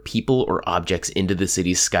number of people or objects into the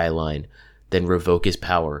city's skyline, then revoke his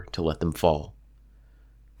power to let them fall.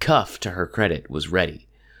 Cuff, to her credit, was ready.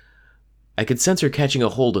 I could sense her catching a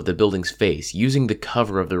hold of the building's face, using the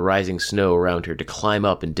cover of the rising snow around her to climb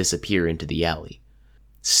up and disappear into the alley.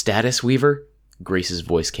 "Status, Weaver?" Grace's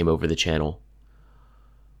voice came over the channel.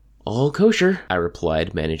 "All kosher," I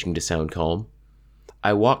replied, managing to sound calm.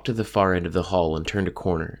 I walked to the far end of the hall and turned a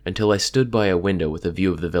corner until I stood by a window with a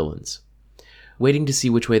view of the villains. "Waiting to see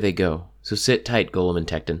which way they go, so sit tight, Golem and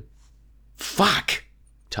Tecton." "Fuck!"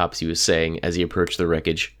 Topsy was saying as he approached the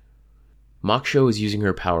wreckage. Mok Sho was using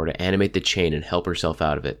her power to animate the chain and help herself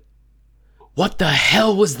out of it. "What the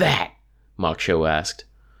hell was that?" Mok Sho asked.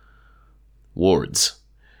 "Wards.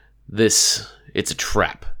 It's a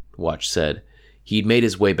trap," Watch said. He'd made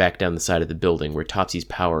his way back down the side of the building where Topsy's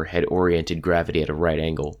power had oriented gravity at a right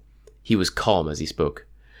angle. He was calm as he spoke.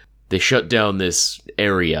 "They shut down this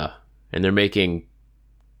area, and they're making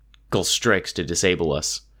strikes to disable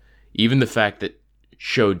us. Even the fact that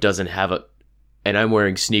Sho doesn't have and I'm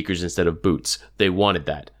wearing sneakers instead of boots. They wanted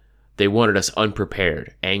that. They wanted us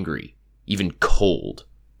unprepared, angry, even cold."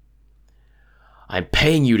 "I'm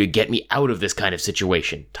paying you to get me out of this kind of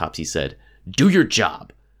situation," Topsy said. "Do your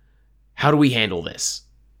job. How do we handle this?"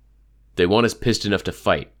 "They want us pissed enough to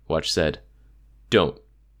fight," Watch said. "Don't.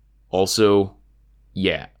 Also,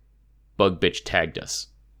 yeah, Bug Bitch tagged us.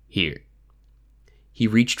 Here." He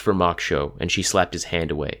reached for Mok Sho, and she slapped his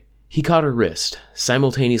hand away. He caught her wrist,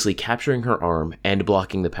 simultaneously capturing her arm and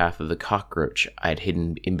blocking the path of the cockroach I'd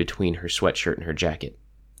hidden in between her sweatshirt and her jacket.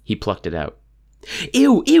 He plucked it out.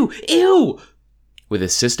 "Ew, ew, ew!" With a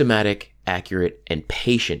systematic, accurate, and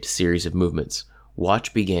patient series of movements,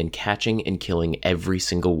 Watch began catching and killing every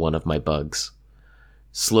single one of my bugs.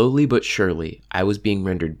 Slowly but surely, I was being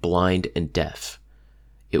rendered blind and deaf.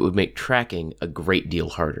 It would make tracking a great deal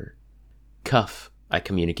harder. "Cuff," I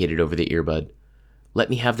communicated over the earbud. "Let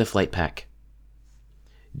me have the flight pack."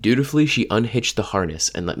 Dutifully, she unhitched the harness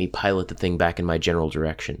and let me pilot the thing back in my general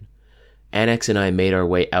direction. Annex and I made our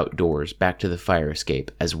way outdoors, back to the fire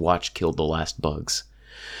escape, as Watch killed the last bugs.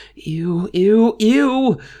 "Ew, ew,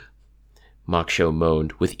 ew!" Mok Sho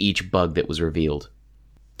moaned with each bug that was revealed.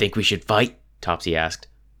 "Think we should fight?" Topsy asked.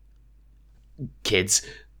 "Kids.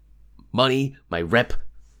 Money. My rep."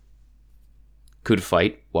 "Could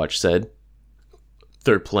fight," Watch said.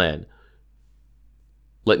 "Third plan.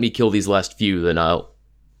 Let me kill these last few, then I'll..."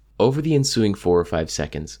 Over the ensuing 4 or 5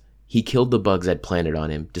 seconds, he killed the bugs I'd planted on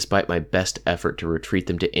him, despite my best effort to retreat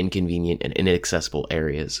them to inconvenient and inaccessible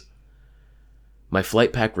areas. My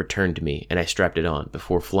flight pack returned to me, and I strapped it on,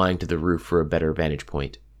 before flying to the roof for a better vantage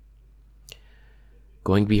point.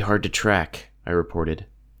 "Going to be hard to track," I reported.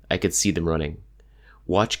 I could see them running.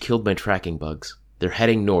 Watch killed my tracking bugs. They're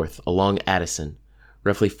heading north, along Addison,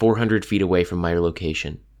 roughly 400 feet away from my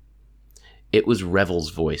location. It was Revel's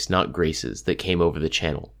voice, not Grace's, that came over the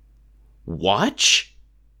channel. "Watch?"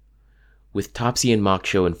 "With Topsy and Mok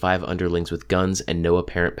Sho and 5 underlings with guns and no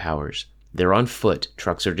apparent powers. They're on foot,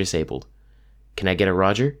 trucks are disabled. Can I get a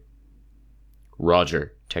roger?"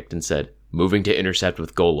 "Roger," Tecton said, moving to intercept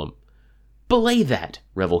with Golem. "Belay that,"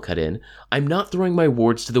 Revel cut in. "I'm not throwing my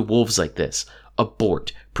wards to the wolves like this.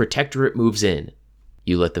 Abort. Protectorate moves in."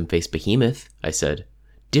 You let them face Behemoth, I said.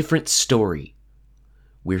 Different story.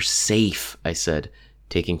 We're safe, I said,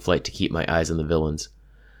 taking flight to keep my eyes on the villains.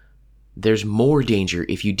 There's more danger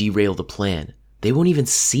if you derail the plan. They won't even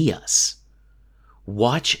see us.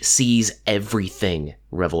 Watch sees everything,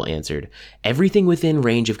 Revel answered. Everything within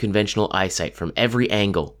range of conventional eyesight from every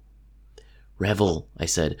angle. Revel, I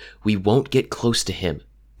said, we won't get close to him.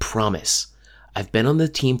 Promise. I've been on the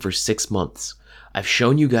team for 6 months. I've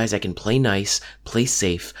shown you guys I can play nice, play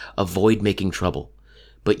safe, avoid making trouble.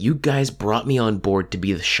 But you guys brought me on board to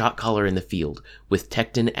be the shot caller in the field, with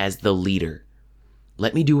Tecton as the leader.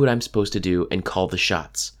 Let me do what I'm supposed to do and call the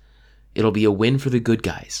shots. It'll be a win for the good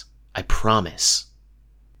guys. I promise.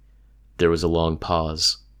 There was a long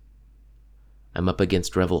pause. I'm up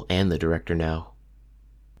against Revel and the director now.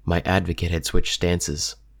 My advocate had switched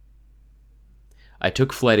stances. I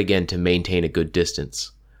took flight again to maintain a good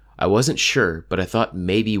distance. I wasn't sure, but I thought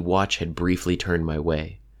maybe Watch had briefly turned my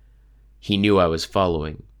way. He knew I was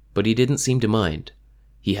following, but he didn't seem to mind.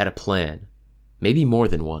 He had a plan. Maybe more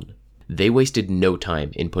than one. They wasted no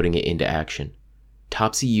time in putting it into action.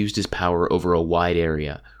 Topsy used his power over a wide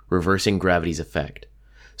area, reversing gravity's effect.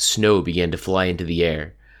 Snow began to fly into the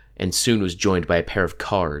air, and soon was joined by a pair of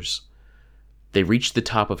cars. They reached the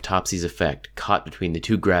top of Topsy's effect, caught between the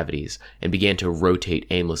two gravities, and began to rotate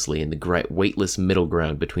aimlessly in the weightless middle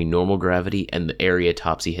ground between normal gravity and the area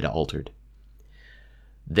Topsy had altered.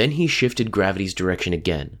 Then he shifted gravity's direction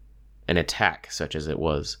again, an attack such as it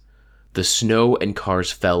was. The snow and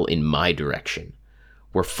cars fell in my direction,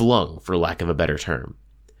 were flung for lack of a better term.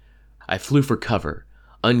 I flew for cover,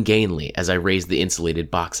 ungainly as I raised the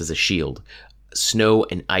insulated box as a shield, snow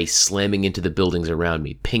and ice slamming into the buildings around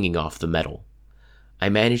me, pinging off the metal. I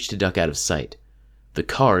managed to duck out of sight. The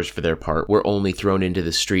cars, for their part, were only thrown into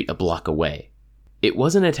the street a block away. It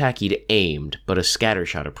wasn't an attack he'd aimed, but a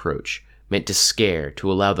scattershot approach, meant to scare,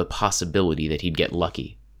 to allow the possibility that he'd get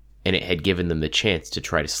lucky, and it had given them the chance to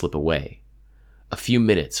try to slip away. A few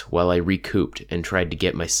minutes while I recouped and tried to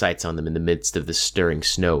get my sights on them in the midst of the stirring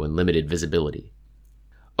snow and limited visibility.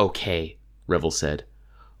 Okay, Revel said.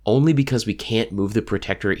 Only because we can't move the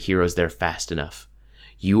Protectorate heroes there fast enough.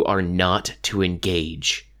 You are not to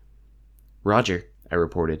engage. Roger, I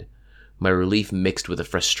reported, my relief mixed with a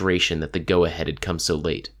frustration that the go-ahead had come so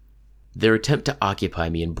late. Their attempt to occupy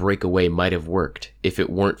me and break away might have worked if it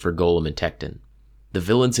weren't for Golem and Tecton. The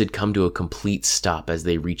villains had come to a complete stop as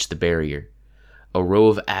they reached the barrier. A row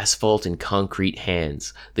of asphalt and concrete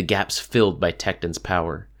hands, the gaps filled by Tecton's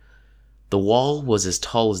power. The wall was as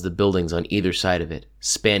tall as the buildings on either side of it,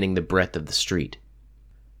 spanning the breadth of the street.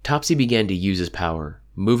 Topsy began to use his power,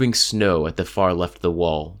 moving snow at the far left of the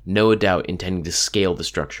wall, no doubt intending to scale the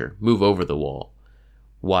structure, move over the wall.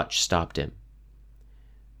 Watch stopped him.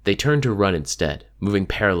 They turned to run instead, moving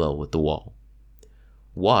parallel with the wall.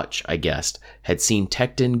 Watch, I guessed, had seen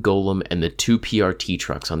Tecton, Golem, and the 2 PRT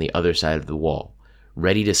trucks on the other side of the wall,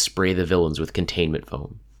 ready to spray the villains with containment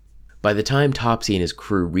foam. By the time Topsy and his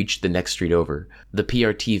crew reached the next street over, the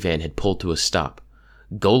PRT van had pulled to a stop.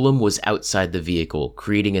 Golem was outside the vehicle,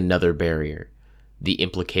 creating another barrier. The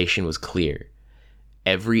implication was clear.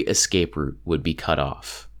 Every escape route would be cut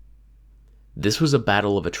off. This was a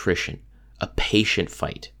battle of attrition, a patient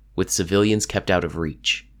fight, with civilians kept out of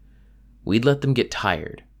reach. We'd let them get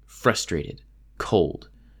tired, frustrated, cold,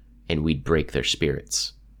 and we'd break their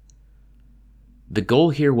spirits. The goal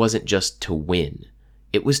here wasn't just to win.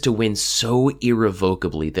 It was to win so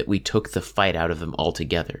irrevocably that we took the fight out of them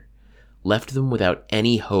altogether, left them without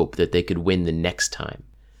any hope that they could win the next time.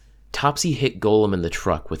 Topsy hit Golem in the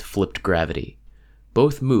truck with flipped gravity.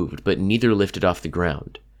 Both moved, but neither lifted off the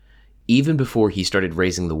ground. Even before he started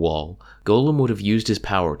raising the wall, Golem would have used his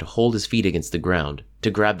power to hold his feet against the ground,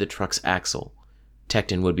 to grab the truck's axle.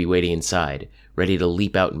 Tecton would be waiting inside, ready to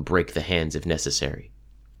leap out and break the hands if necessary.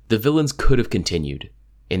 The villains could have continued.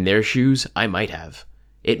 In their shoes, I might have.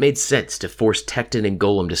 It made sense to force Tecton and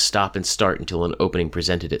Golem to stop and start until an opening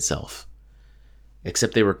presented itself.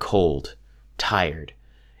 Except they were cold, tired,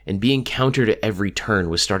 and being countered at every turn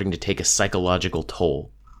was starting to take a psychological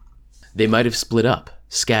toll. They might have split up,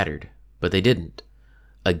 scattered, but they didn't.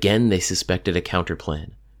 Again, they suspected a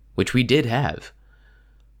counterplan, which we did have.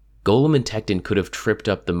 Golem and Tecton could have tripped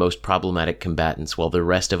up the most problematic combatants while the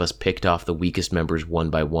rest of us picked off the weakest members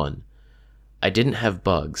one by one. I didn't have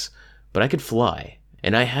bugs, but I could fly,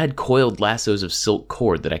 and I had coiled lassos of silk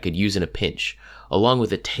cord that I could use in a pinch, along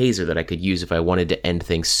with a taser that I could use if I wanted to end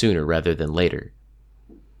things sooner rather than later.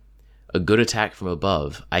 A good attack from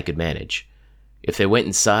above I could manage. If they went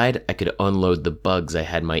inside, I could unload the bugs I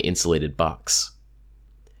had in my insulated box.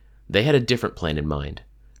 They had a different plan in mind.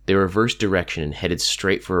 They reversed direction and headed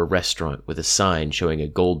straight for a restaurant with a sign showing a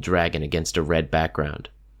gold dragon against a red background.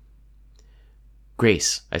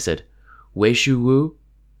 "Grace," I said, "Wei Shu Wu?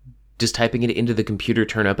 Does typing it into the computer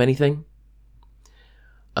turn up anything?"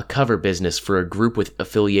 "A cover business for a group with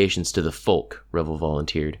affiliations to the Folk," Revel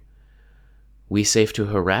volunteered. "We safe to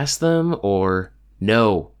harass them, or—"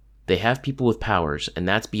 "No. They have people with powers, and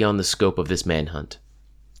that's beyond the scope of this manhunt.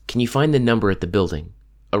 Can you find the number at the building?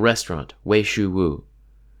 A restaurant, Wei Shu Wu."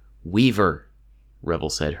 "Weaver,"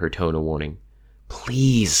 Revel said, her tone a warning.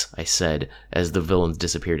 "Please," I said, as the villains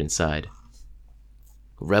disappeared inside.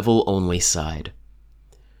 Revel only sighed.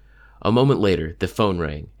 A moment later, the phone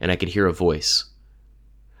rang, and I could hear a voice.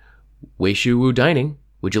 "Wei Shu Wu Dining.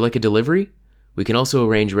 Would you like a delivery? We can also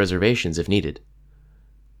arrange reservations if needed."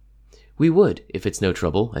 "We would, if it's no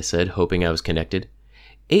trouble," I said, hoping I was connected.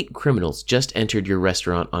 8 criminals just entered your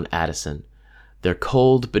restaurant on Addison. They're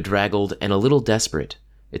cold, bedraggled, and a little desperate.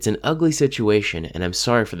 It's an ugly situation, and I'm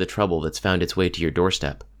sorry for the trouble that's found its way to your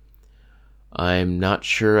doorstep." "I'm not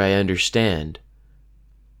sure I understand."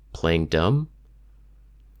 "Playing dumb?"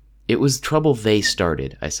 "It was trouble they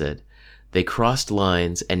started," I said. "They crossed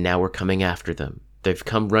lines, and now we're coming after them. They've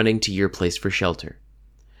come running to your place for shelter."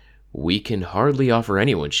 "We can hardly offer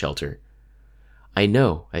anyone shelter." "I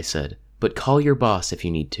know," I said, "but call your boss if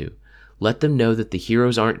you need to. Let them know that the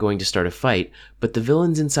heroes aren't going to start a fight, but the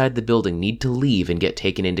villains inside the building need to leave and get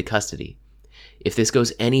taken into custody. If this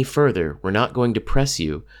goes any further, we're not going to press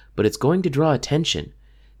you, but it's going to draw attention.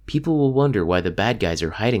 People will wonder why the bad guys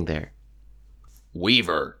are hiding there."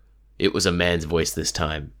 "Weaver," it was a man's voice this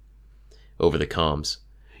time, over the comms,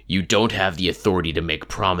 "you don't have the authority to make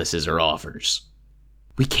promises or offers."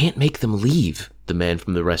 "We can't make them leave," the man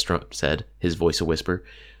from the restaurant said, his voice a whisper.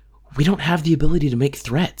 "We don't have the ability to make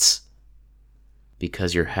threats."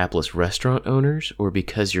 "Because you're hapless restaurant owners, or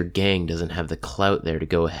because your gang doesn't have the clout there to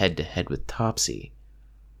go head-to-head with Topsy?"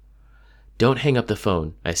 "Don't hang up the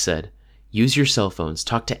phone," I said. "Use your cell phones.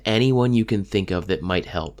 Talk to anyone you can think of that might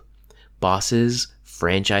help. Bosses,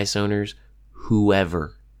 franchise owners,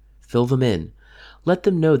 whoever. Fill them in. Let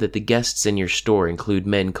them know that the guests in your store include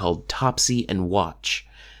men called Topsy and Watch.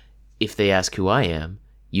 If they ask who I am,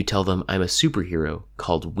 you tell them I'm a superhero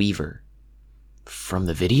called Weaver." "From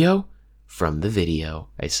the video?" "From the video,"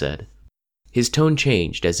 I said. His tone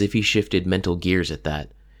changed as if he shifted mental gears at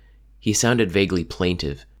that. He sounded vaguely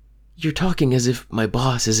plaintive. "You're talking as if my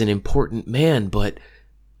boss is an important man, but—"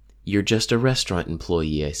 "You're just a restaurant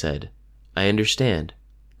employee," I said. "I understand.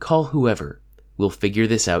 Call whoever. We'll figure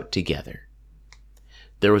this out together."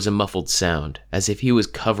 There was a muffled sound, as if he was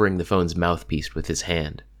covering the phone's mouthpiece with his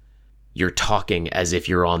hand. "You're talking as if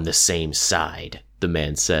you're on the same side," the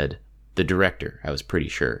man said. The director, I was pretty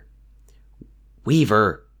sure.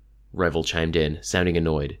 "Weaver," Revel chimed in, sounding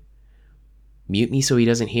annoyed. "Mute me so he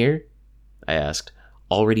doesn't hear?" I asked.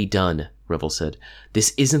 "Already done," Revel said.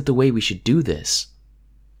 "This isn't the way we should do this."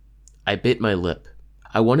 I bit my lip.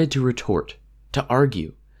 I wanted to retort, to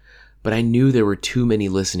argue, but I knew there were too many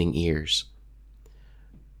listening ears.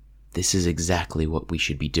 "This is exactly what we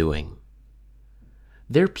should be doing."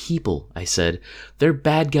 "They're people," I said. "They're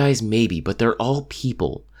bad guys maybe, but they're all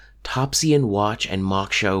people. Topsy and Watch and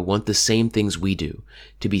Moksha want the same things we do.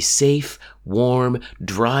 To be safe, warm,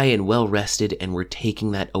 dry, and well-rested, and we're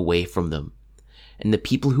taking that away from them. And the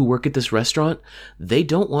people who work at this restaurant, they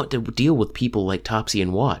don't want to deal with people like Topsy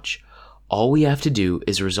and Watch. All we have to do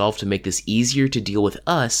is resolve to make this easier to deal with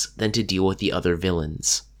us than to deal with the other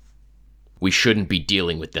villains." "We shouldn't be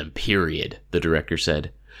dealing with them, period," the director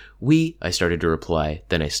said. I started to reply,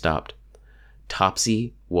 then I stopped.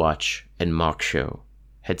 Topsy, Watch, and Moksha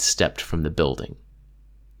had stepped from the building.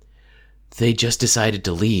 "They just decided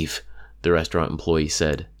to leave," the restaurant employee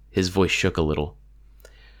said. His voice shook a little.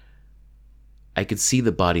 I could see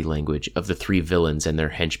the body language of the 3 villains and their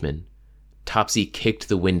henchmen. Topsy kicked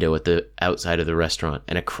the window at the outside of the restaurant,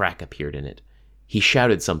 and a crack appeared in it. He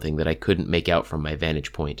shouted something that I couldn't make out from my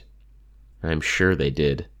vantage point. I'm sure they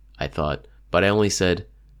did, I thought, but I only said,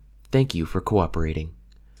 "Thank you for cooperating."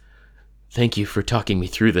 "Thank you for talking me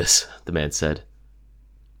through this," the man said.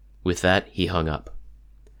 With that, he hung up.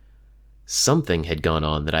 Something had gone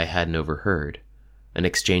on that I hadn't overheard. An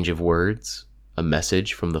exchange of words, a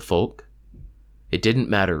message from the Folk. It didn't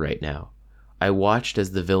matter right now. I watched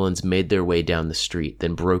as the villains made their way down the street,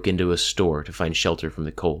 then broke into a store to find shelter from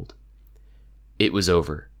the cold. It was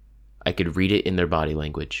over. I could read it in their body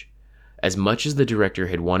language. As much as the director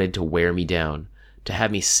had wanted to wear me down, to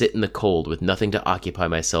have me sit in the cold with nothing to occupy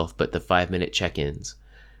myself but the 5-minute check-ins,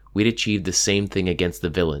 we'd achieved the same thing against the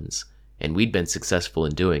villains, and we'd been successful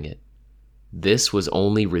in doing it. This was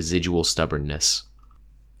only residual stubbornness.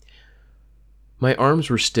 My arms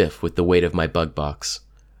were stiff with the weight of my bug box.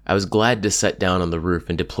 I was glad to set down on the roof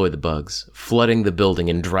and deploy the bugs, flooding the building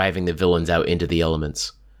and driving the villains out into the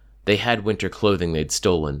elements. They had winter clothing they'd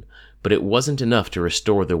stolen, but it wasn't enough to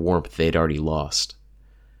restore the warmth they'd already lost.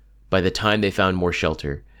 By the time they found more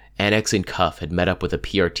shelter, Annex and Cuff had met up with a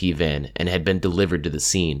PRT van and had been delivered to the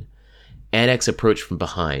scene. Annex approached from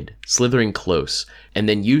behind, slithering close, and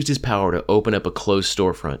then used his power to open up a closed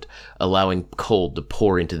storefront, allowing cold to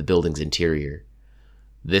pour into the building's interior.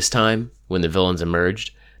 This time, when the villains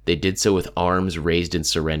emerged, they did so with arms raised in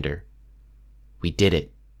surrender. "We did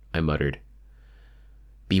it," I muttered.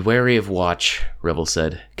 "Be wary of Watch," Rebel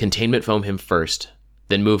said. "Containment foam him first,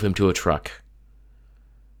 then move him to a truck."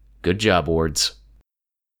 "Good job, Wards."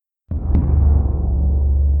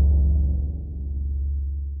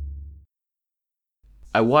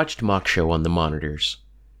 I watched Moksho on the monitors.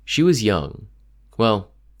 She was young.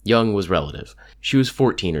 Well, young was relative. She was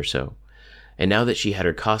 14 or so. And now that she had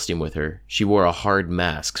her costume with her, she wore a hard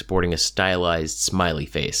mask sporting a stylized smiley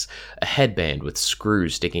face, a headband with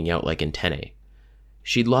screws sticking out like antennae.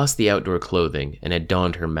 She'd lost the outdoor clothing and had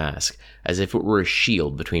donned her mask, as if it were a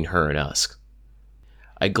shield between her and us.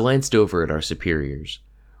 I glanced over at our superiors.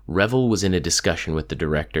 Revel was in a discussion with the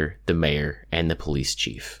director, the mayor, and the police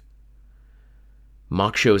chief.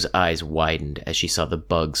 Moksho's eyes widened as she saw the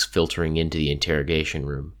bugs filtering into the interrogation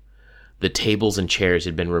room. The tables and chairs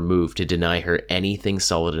had been removed to deny her anything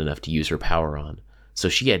solid enough to use her power on, so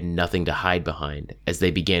she had nothing to hide behind as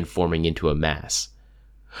they began forming into a mass.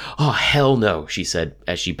 "Oh, hell no," she said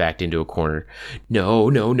as she backed into a corner.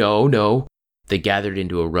 "No, no, no, no." They gathered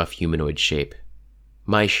into a rough humanoid shape.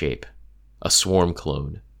 My shape. A swarm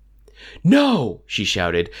clone. "No!" she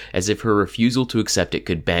shouted, as if her refusal to accept it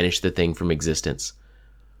could banish the thing from existence.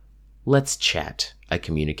 "Let's chat," I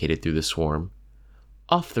communicated through the swarm.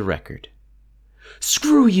 "Off the record."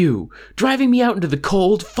 "Screw you! Driving me out into the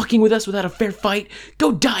cold, fucking with us without a fair fight?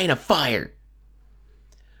 Go die in a fire!"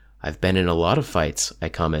 "I've been in a lot of fights," I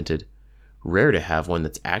commented. "Rare to have one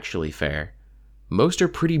that's actually fair. Most are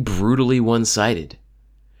pretty brutally one-sided."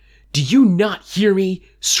 "Do you not hear me?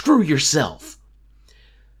 Screw yourself!"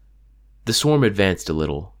 The swarm advanced a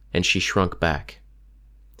little, and she shrunk back.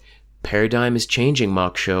 "Paradigm is changing,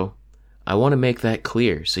 Moksho. I want to make that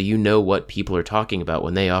clear so you know what people are talking about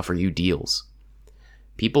when they offer you deals.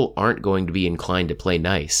 People aren't going to be inclined to play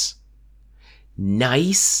nice."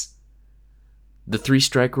 "Nice?" "The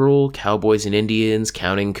 3-strike rule, cowboys and Indians,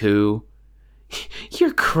 counting coup."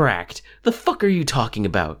 "You're cracked. The fuck are you talking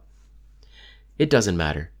about?" "It doesn't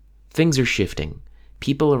matter. Things are shifting.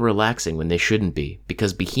 People are relaxing when they shouldn't be,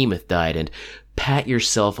 because Behemoth died, and pat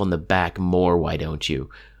yourself on the back more, why don't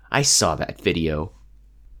you? I saw that video."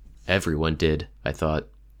 Everyone did, I thought.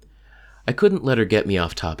 I couldn't let her get me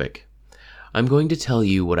off topic. "I'm going to tell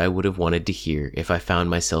you what I would have wanted to hear if I found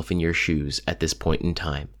myself in your shoes at this point in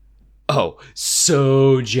time." "Oh,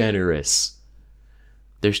 so generous."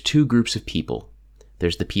 "There's 2 groups of people.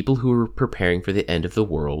 There's the people who are preparing for the end of the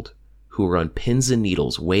world, who are on pins and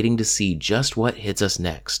needles waiting to see just what hits us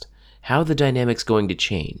next, how the dynamic's going to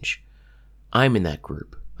change. I'm in that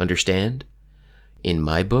group, understand? In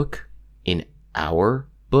my book, in our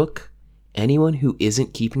book, anyone who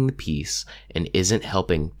isn't keeping the peace and isn't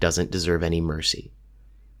helping doesn't deserve any mercy.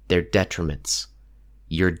 They're detriments.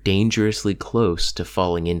 You're dangerously close to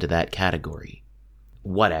falling into that category."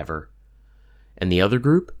 "Whatever." "And the other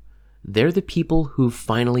group? They're the people who've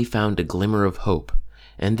finally found a glimmer of hope,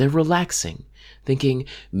 and they're relaxing, thinking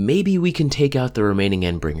maybe we can take out the remaining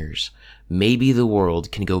Endbringers. Maybe the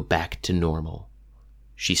world can go back to normal."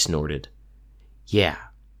 She snorted. "Yeah,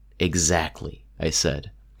 exactly," I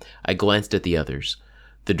said. I glanced at the others.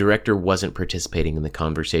 The director wasn't participating in the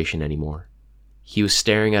conversation anymore. He was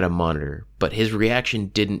staring at a monitor, but his reaction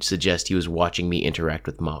didn't suggest he was watching me interact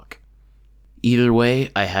with Mok. Either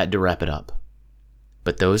way, I had to wrap it up.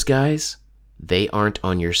 But those guys, they aren't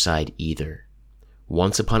on your side either.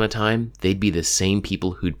 Once upon a time, they'd be the same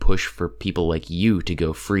people who'd push for people like you to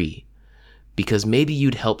go free, because maybe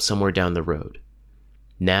you'd help somewhere down the road.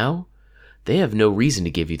 Now, they have no reason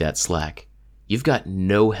to give you that slack. You've got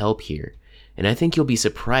no help here, and I think you'll be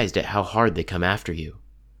surprised at how hard they come after you."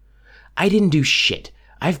 "I didn't do shit.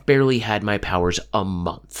 I've barely had my powers a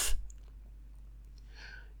month."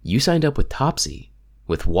 "You signed up with Topsy,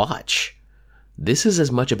 with Watch. This is as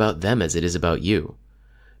much about them as it is about you.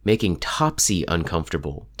 Making Topsy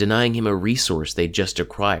uncomfortable, denying him a resource they just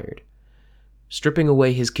acquired. Stripping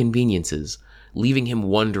away his conveniences, leaving him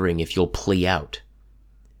wondering if you'll play out."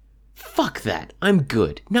 "Fuck that. I'm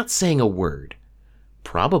good. Not saying a word."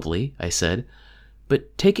 "Probably," I said,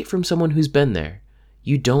 "but take it from someone who's been there.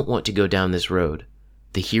 You don't want to go down this road.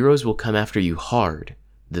 The heroes will come after you hard.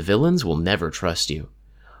 The villains will never trust you.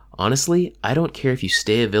 Honestly, I don't care if you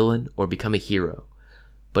stay a villain or become a hero,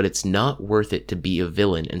 but it's not worth it to be a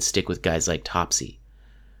villain and stick with guys like Topsy.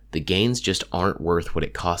 The gains just aren't worth what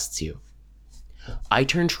it costs you. I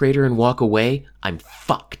turn traitor and walk away, I'm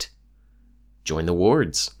fucked. Join the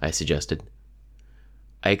wards, I suggested.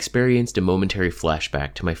 I experienced a momentary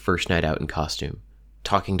flashback to my first night out in costume,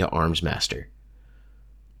 talking to Armsmaster.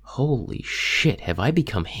 Holy shit, have I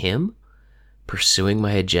become him? Pursuing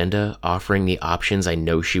my agenda, offering the options I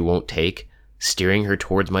know she won't take, steering her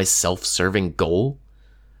towards my self-serving goal?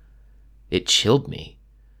 It chilled me,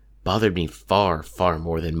 bothered me far, far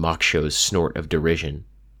more than Moksho's snort of derision.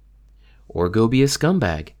 Or go be a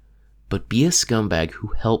scumbag, but be a scumbag who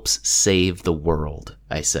helps save the world,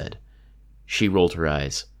 I said. She rolled her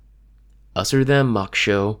eyes. Us or them,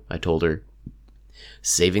 Moksho, I told her.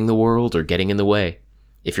 Saving the world or getting in the way.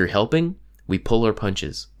 If you're helping, we pull our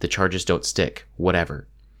punches. The charges don't stick. Whatever.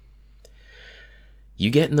 You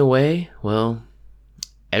get in the way, well,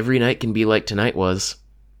 every night can be like tonight was.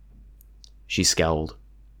 She scowled.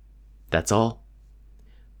 That's all.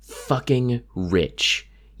 Fucking rich.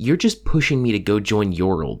 You're just pushing me to go join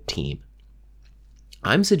your old team.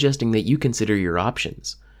 I'm suggesting that you consider your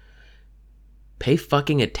options. Pay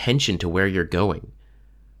fucking attention to where you're going.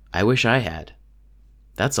 I wish I had.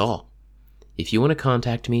 That's all. If you want to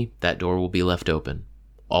contact me, that door will be left open.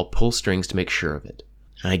 I'll pull strings to make sure of it.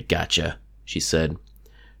 I gotcha, she said.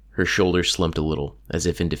 Her shoulders slumped a little, as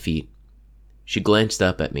if in defeat. She glanced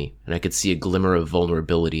up at me, and I could see a glimmer of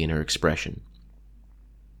vulnerability in her expression.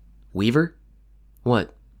 Weaver?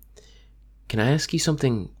 What? Can I ask you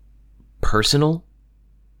something personal?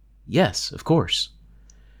 Yes, of course.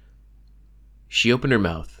 She opened her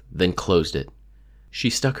mouth, then closed it. She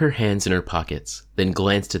stuck her hands in her pockets, then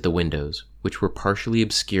glanced at the windows, which were partially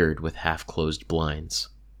obscured with half-closed blinds.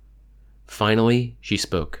 Finally, she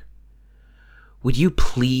spoke. Would you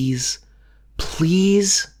please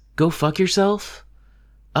go fuck yourself?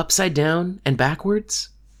 Upside down and backwards?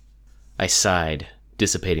 I sighed,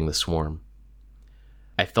 dissipating the swarm.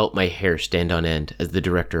 I felt my hair stand on end as the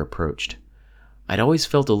director approached. I'd always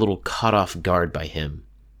felt a little caught off guard by him.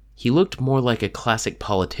 He looked more like a classic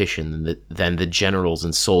politician than the generals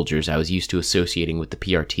and soldiers I was used to associating with the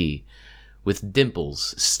PRT, with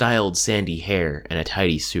dimples, styled sandy hair, and a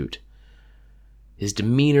tidy suit. His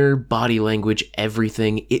demeanor, body language,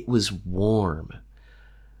 everything, it was warm.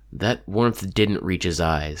 That warmth didn't reach his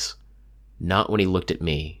eyes. Not when he looked at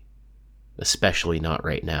me. Especially not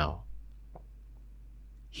right now.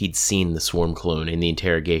 He'd seen the swarm clone in the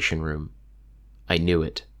interrogation room. I knew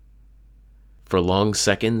it. For long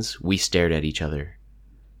seconds, we stared at each other.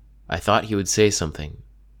 I thought he would say something,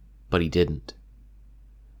 but he didn't.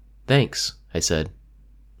 Thanks, I said,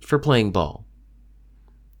 for playing ball.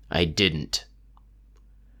 I didn't.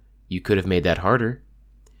 You could have made that harder.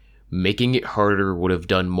 Making it harder would have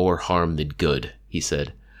done more harm than good, he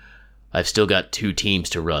said. I've still got 2 teams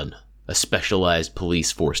to run, a specialized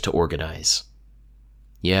police force to organize.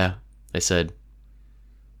 Yeah, I said.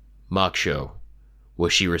 Moksho,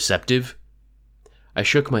 was she receptive? I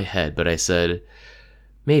shook my head, but I said,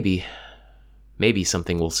 maybe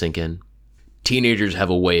something will sink in. Teenagers have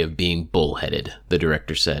a way of being bullheaded, the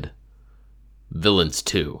director said. Villains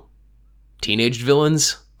too. Teenage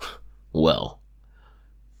villains? Well.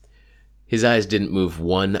 His eyes didn't move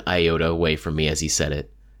one iota away from me as he said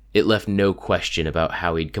it. It left no question about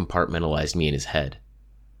how he'd compartmentalized me in his head.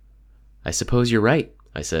 I suppose you're right,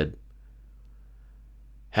 I said.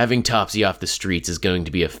 Having Topsy off the streets is going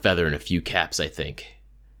to be a feather in a few caps, I think,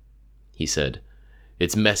 he said.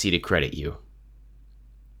 It's messy to credit you.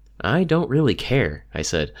 I don't really care, I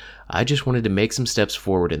said. I just wanted to make some steps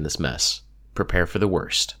forward in this mess. Prepare for the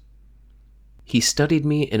worst. He studied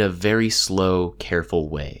me in a very slow, careful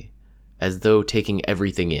way, as though taking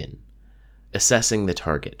everything in, assessing the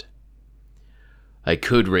target. I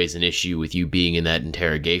could raise an issue with you being in that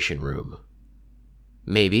interrogation room.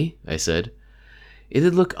 Maybe, I said.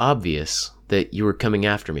 It'd look obvious that you were coming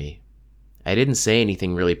after me. I didn't say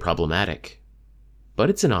anything really problematic, but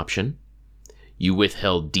it's an option. You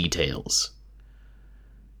withheld details.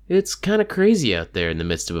 It's kind of crazy out there in the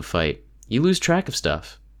midst of a fight. You lose track of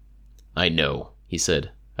stuff. I know, he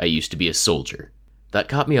said. I used to be a soldier. That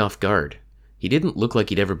caught me off guard. He didn't look like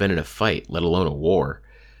he'd ever been in a fight, let alone a war.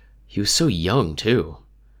 He was so young, too.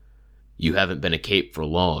 You haven't been a cape for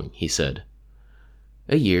long, he said.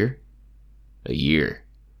 A year. A year.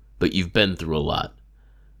 But you've been through a lot.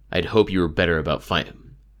 I'd hope you were better about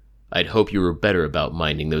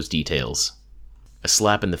minding those details. A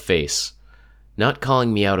slap in the face. Not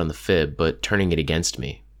calling me out on the fib, but turning it against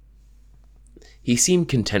me. He seemed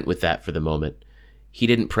content with that for the moment. He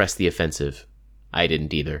didn't press the offensive. I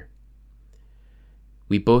didn't either.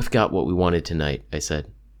 We both got what we wanted tonight, I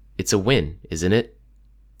said. It's a win, isn't it?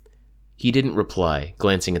 He didn't reply,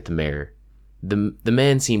 glancing at the mayor. The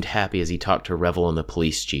man seemed happy as he talked to Revel and the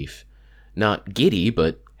police chief. Not giddy,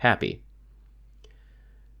 but happy.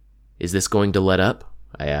 Is this going to let up?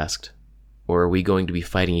 I asked. Or are we going to be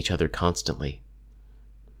fighting each other constantly?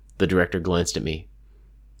 The director glanced at me.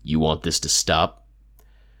 You want this to stop?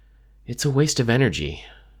 It's a waste of energy.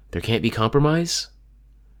 There can't be compromise?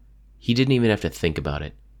 He didn't even have to think about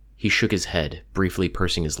it. He shook his head, briefly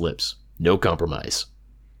pursing his lips. No compromise.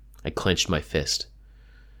 I clenched my fist.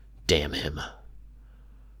 Damn him.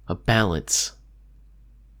 A balance.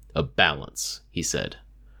 A balance, he said.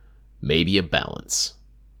 Maybe a balance.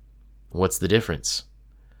 What's the difference?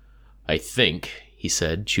 I think, he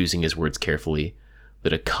said, choosing his words carefully,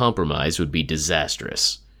 that a compromise would be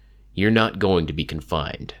disastrous. You're not going to be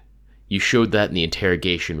confined. You showed that in the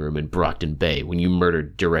interrogation room in Brockton Bay when you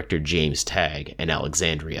murdered Director James Tagg in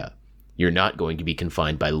Alexandria. You're not going to be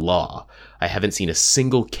confined by law. I haven't seen a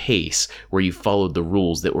single case where you followed the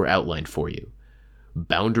rules that were outlined for you.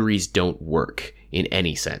 Boundaries don't work, in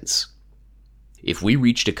any sense. If we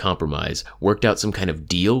reached a compromise, worked out some kind of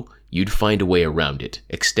deal, you'd find a way around it,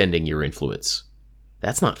 extending your influence.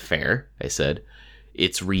 That's not fair, I said.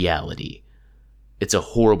 It's reality. It's a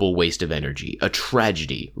horrible waste of energy, a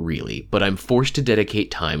tragedy, really, but I'm forced to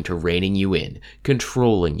dedicate time to reining you in,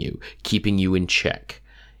 controlling you, keeping you in check.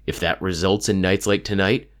 If that results in nights like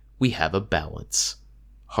tonight, we have a balance.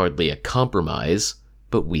 Hardly a compromise,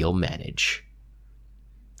 but we'll manage.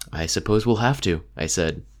 I suppose we'll have to, I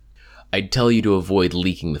said. I'd tell you to avoid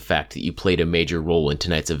leaking the fact that you played a major role in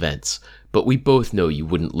tonight's events, but we both know you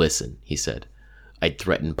wouldn't listen, he said. I'd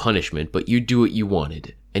threaten punishment, but you'd do what you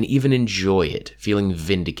wanted, and even enjoy it, feeling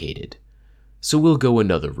vindicated. So we'll go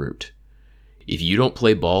another route. If you don't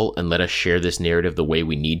play ball and let us share this narrative the way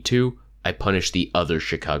we need to, I punish the other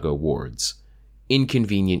Chicago wards.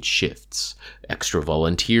 Inconvenient shifts, extra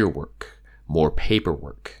volunteer work, more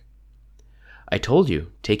paperwork. I told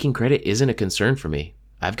you, taking credit isn't a concern for me.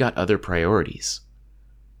 I've got other priorities.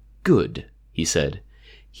 Good, he said.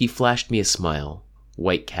 He flashed me a smile,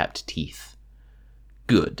 white-capped teeth.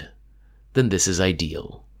 Good. Then this is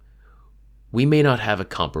ideal. We may not have a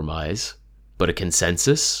compromise, but a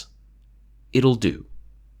consensus? It'll do.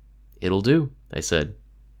 It'll do, I said.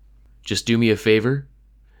 Just do me a favor.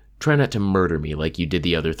 Try not to murder me like you did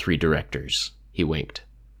the other 3 directors, he winked.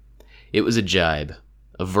 It was a jibe,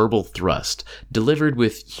 a verbal thrust, delivered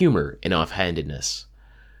with humor and offhandedness.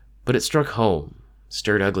 But it struck home,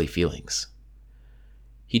 stirred ugly feelings.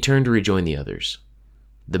 He turned to rejoin the others.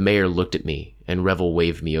 The mayor looked at me, and Revel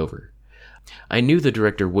waved me over. I knew the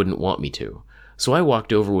director wouldn't want me to, so I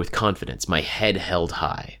walked over with confidence, my head held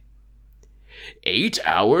high. 8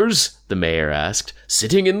 hours? The mayor asked.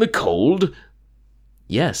 Sitting in the cold?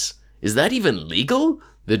 Yes. Is that even legal?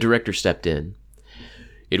 The director stepped in.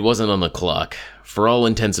 It wasn't on the clock. For all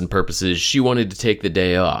intents and purposes, she wanted to take the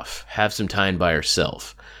day off, have some time by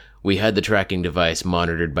herself. We had the tracking device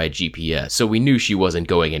monitored by GPS, so we knew she wasn't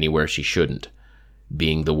going anywhere she shouldn't.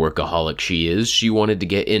 Being the workaholic she is, she wanted to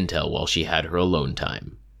get intel while she had her alone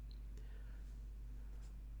time.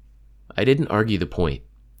 I didn't argue the point.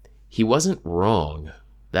 He wasn't wrong.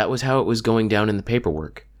 That was how it was going down in the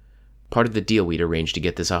paperwork. Part of the deal we'd arranged to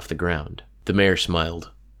get this off the ground. The mayor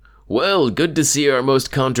smiled. Well, good to see our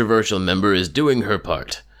most controversial member is doing her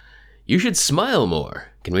part. You should smile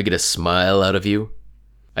more. Can we get a smile out of you?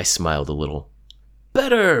 I smiled a little.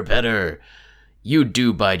 Better, better. You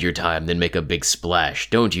do bide your time, then make a big splash,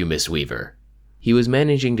 don't you, Miss Weaver? He was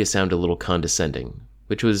managing to sound a little condescending,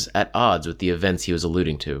 which was at odds with the events he was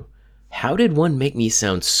alluding to. How did one make me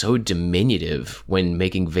sound so diminutive when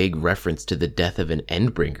making vague reference to the death of an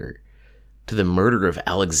Endbringer, to the murder of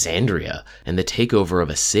Alexandria, and the takeover of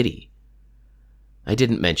a city? I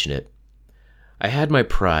didn't mention it. I had my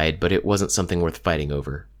pride, but it wasn't something worth fighting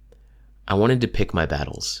over. I wanted to pick my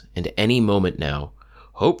battles, and any moment now.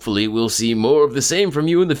 Hopefully we'll see more of the same from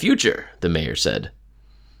you in the future, the mayor said.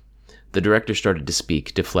 The director started to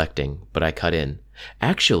speak, deflecting, but I cut in.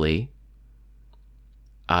 Actually,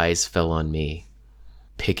 eyes fell on me.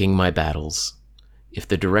 Picking my battles. If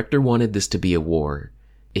the director wanted this to be a war,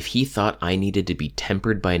 if he thought I needed to be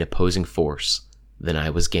tempered by an opposing force, then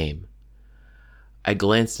I was game. I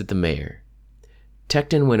glanced at the mayor.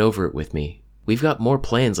 Tecton went over it with me. We've got more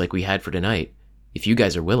plans like we had for tonight, if you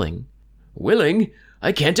guys are willing. Willing?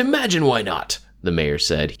 I can't imagine why not, the mayor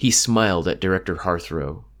said. He smiled at Director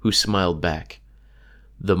Harthrow, who smiled back.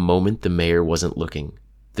 The moment the mayor wasn't looking,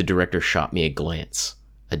 the director shot me a glance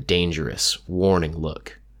a dangerous, warning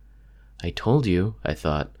look. I told you, I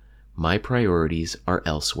thought. My priorities are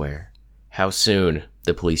elsewhere. How soon?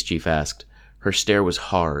 The police chief asked. Her stare was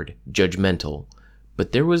hard, judgmental,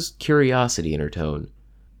 but there was curiosity in her tone.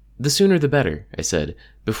 The sooner the better, I said,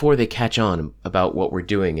 before they catch on about what we're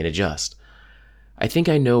doing and adjust. I think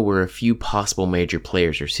I know where a few possible major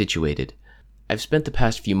players are situated. I've spent the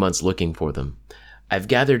past few months looking for them. I've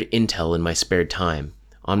gathered intel in my spare time,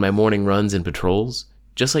 on my morning runs and patrols,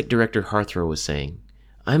 just like Director Harthrow was saying.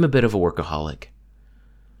 I'm a bit of a workaholic.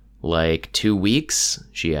 Like 2 weeks?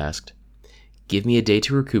 She asked. Give me a day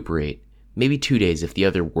to recuperate, maybe 2 days if the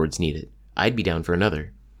other wards need it. I'd be down for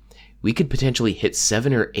another. We could potentially hit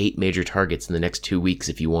 7 or 8 major targets in the next 2 weeks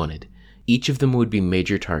if you wanted. Each of them would be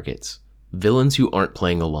major targets. Villains who aren't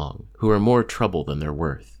playing along, who are more trouble than they're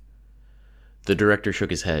worth. The director shook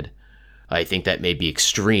his head. I think that may be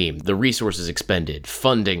extreme. The resources expended,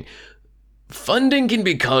 funding can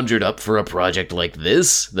be conjured up for a project like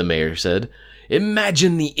this, the mayor said.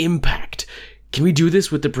 Imagine the impact. Can we do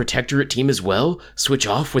this with the Protectorate team as well? Switch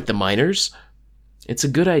off with the miners? It's a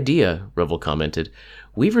good idea, Revel commented.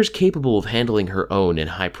 Weaver's capable of handling her own in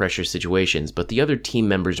high-pressure situations, but the other team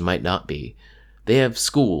members might not be. They have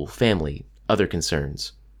school, family, other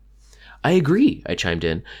concerns. I agree, I chimed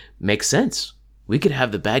in. Makes sense. We could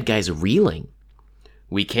have the bad guys reeling.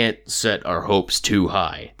 We can't set our hopes too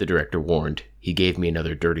high, the director warned. He gave me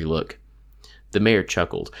another dirty look. The mayor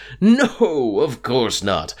chuckled. No, of course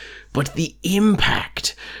not. But the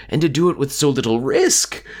impact, and to do it with so little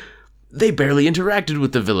risk. They barely interacted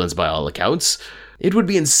with the villains by all accounts. It would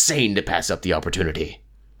be insane to pass up the opportunity.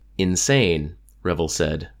 Insane, Revel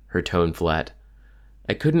said, her tone flat.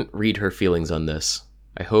 I couldn't read her feelings on this.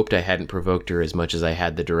 I hoped I hadn't provoked her as much as I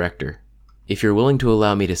had the director. If you're willing to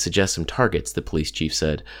allow me to suggest some targets, the police chief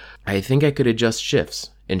said, I think I could adjust shifts,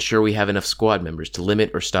 ensure we have enough squad members to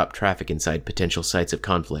limit or stop traffic inside potential sites of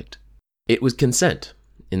conflict. It was consent,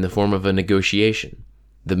 in the form of a negotiation.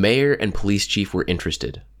 The mayor and police chief were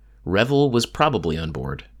interested. Revel was probably on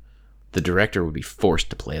board. The director would be forced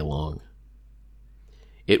to play along.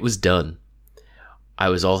 It was done. I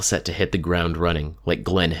was all set to hit the ground running, like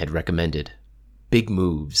Glenn had recommended. Big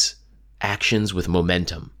moves. Actions with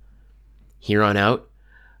momentum. Here on out,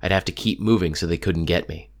 I'd have to keep moving so they couldn't get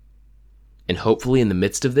me. And hopefully in the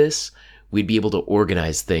midst of this, we'd be able to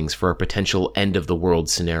organize things for our potential end-of-the-world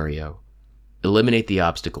scenario. Eliminate the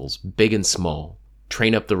obstacles, big and small.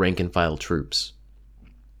 Train up the rank-and-file troops.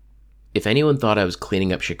 If anyone thought I was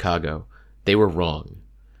cleaning up Chicago, they were wrong.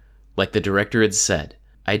 Like the director had said,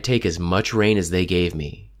 I'd take as much rain as they gave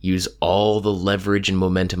me, use all the leverage and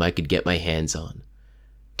momentum I could get my hands on.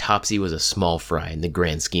 Topsy was a small fry in the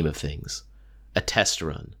grand scheme of things. A test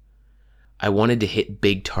run. I wanted to hit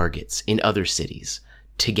big targets in other cities,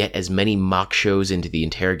 to get as many mock shows into the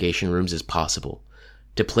interrogation rooms as possible,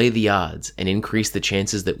 to play the odds and increase the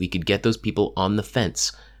chances that we could get those people on the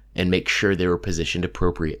fence and make sure they were positioned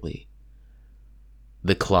appropriately.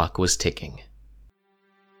 The clock was ticking.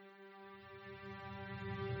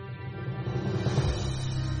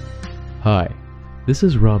 Hi, this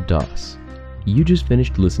is Rob Doss. You just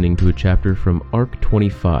finished listening to a chapter from Arc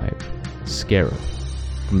 25, Scarab,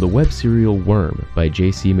 from the web serial Worm by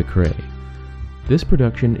J.C. McCrae. This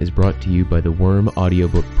production is brought to you by the Worm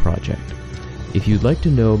Audiobook Project. If you'd like to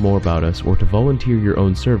know more about us or to volunteer your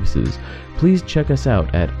own services, please check us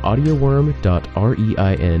out at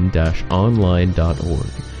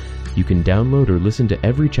audioworm.rein-online.org. You can download or listen to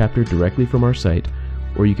every chapter directly from our site,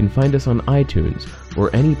 or you can find us on iTunes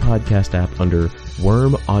or any podcast app under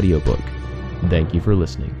Worm Audiobook. Thank you for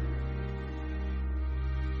listening.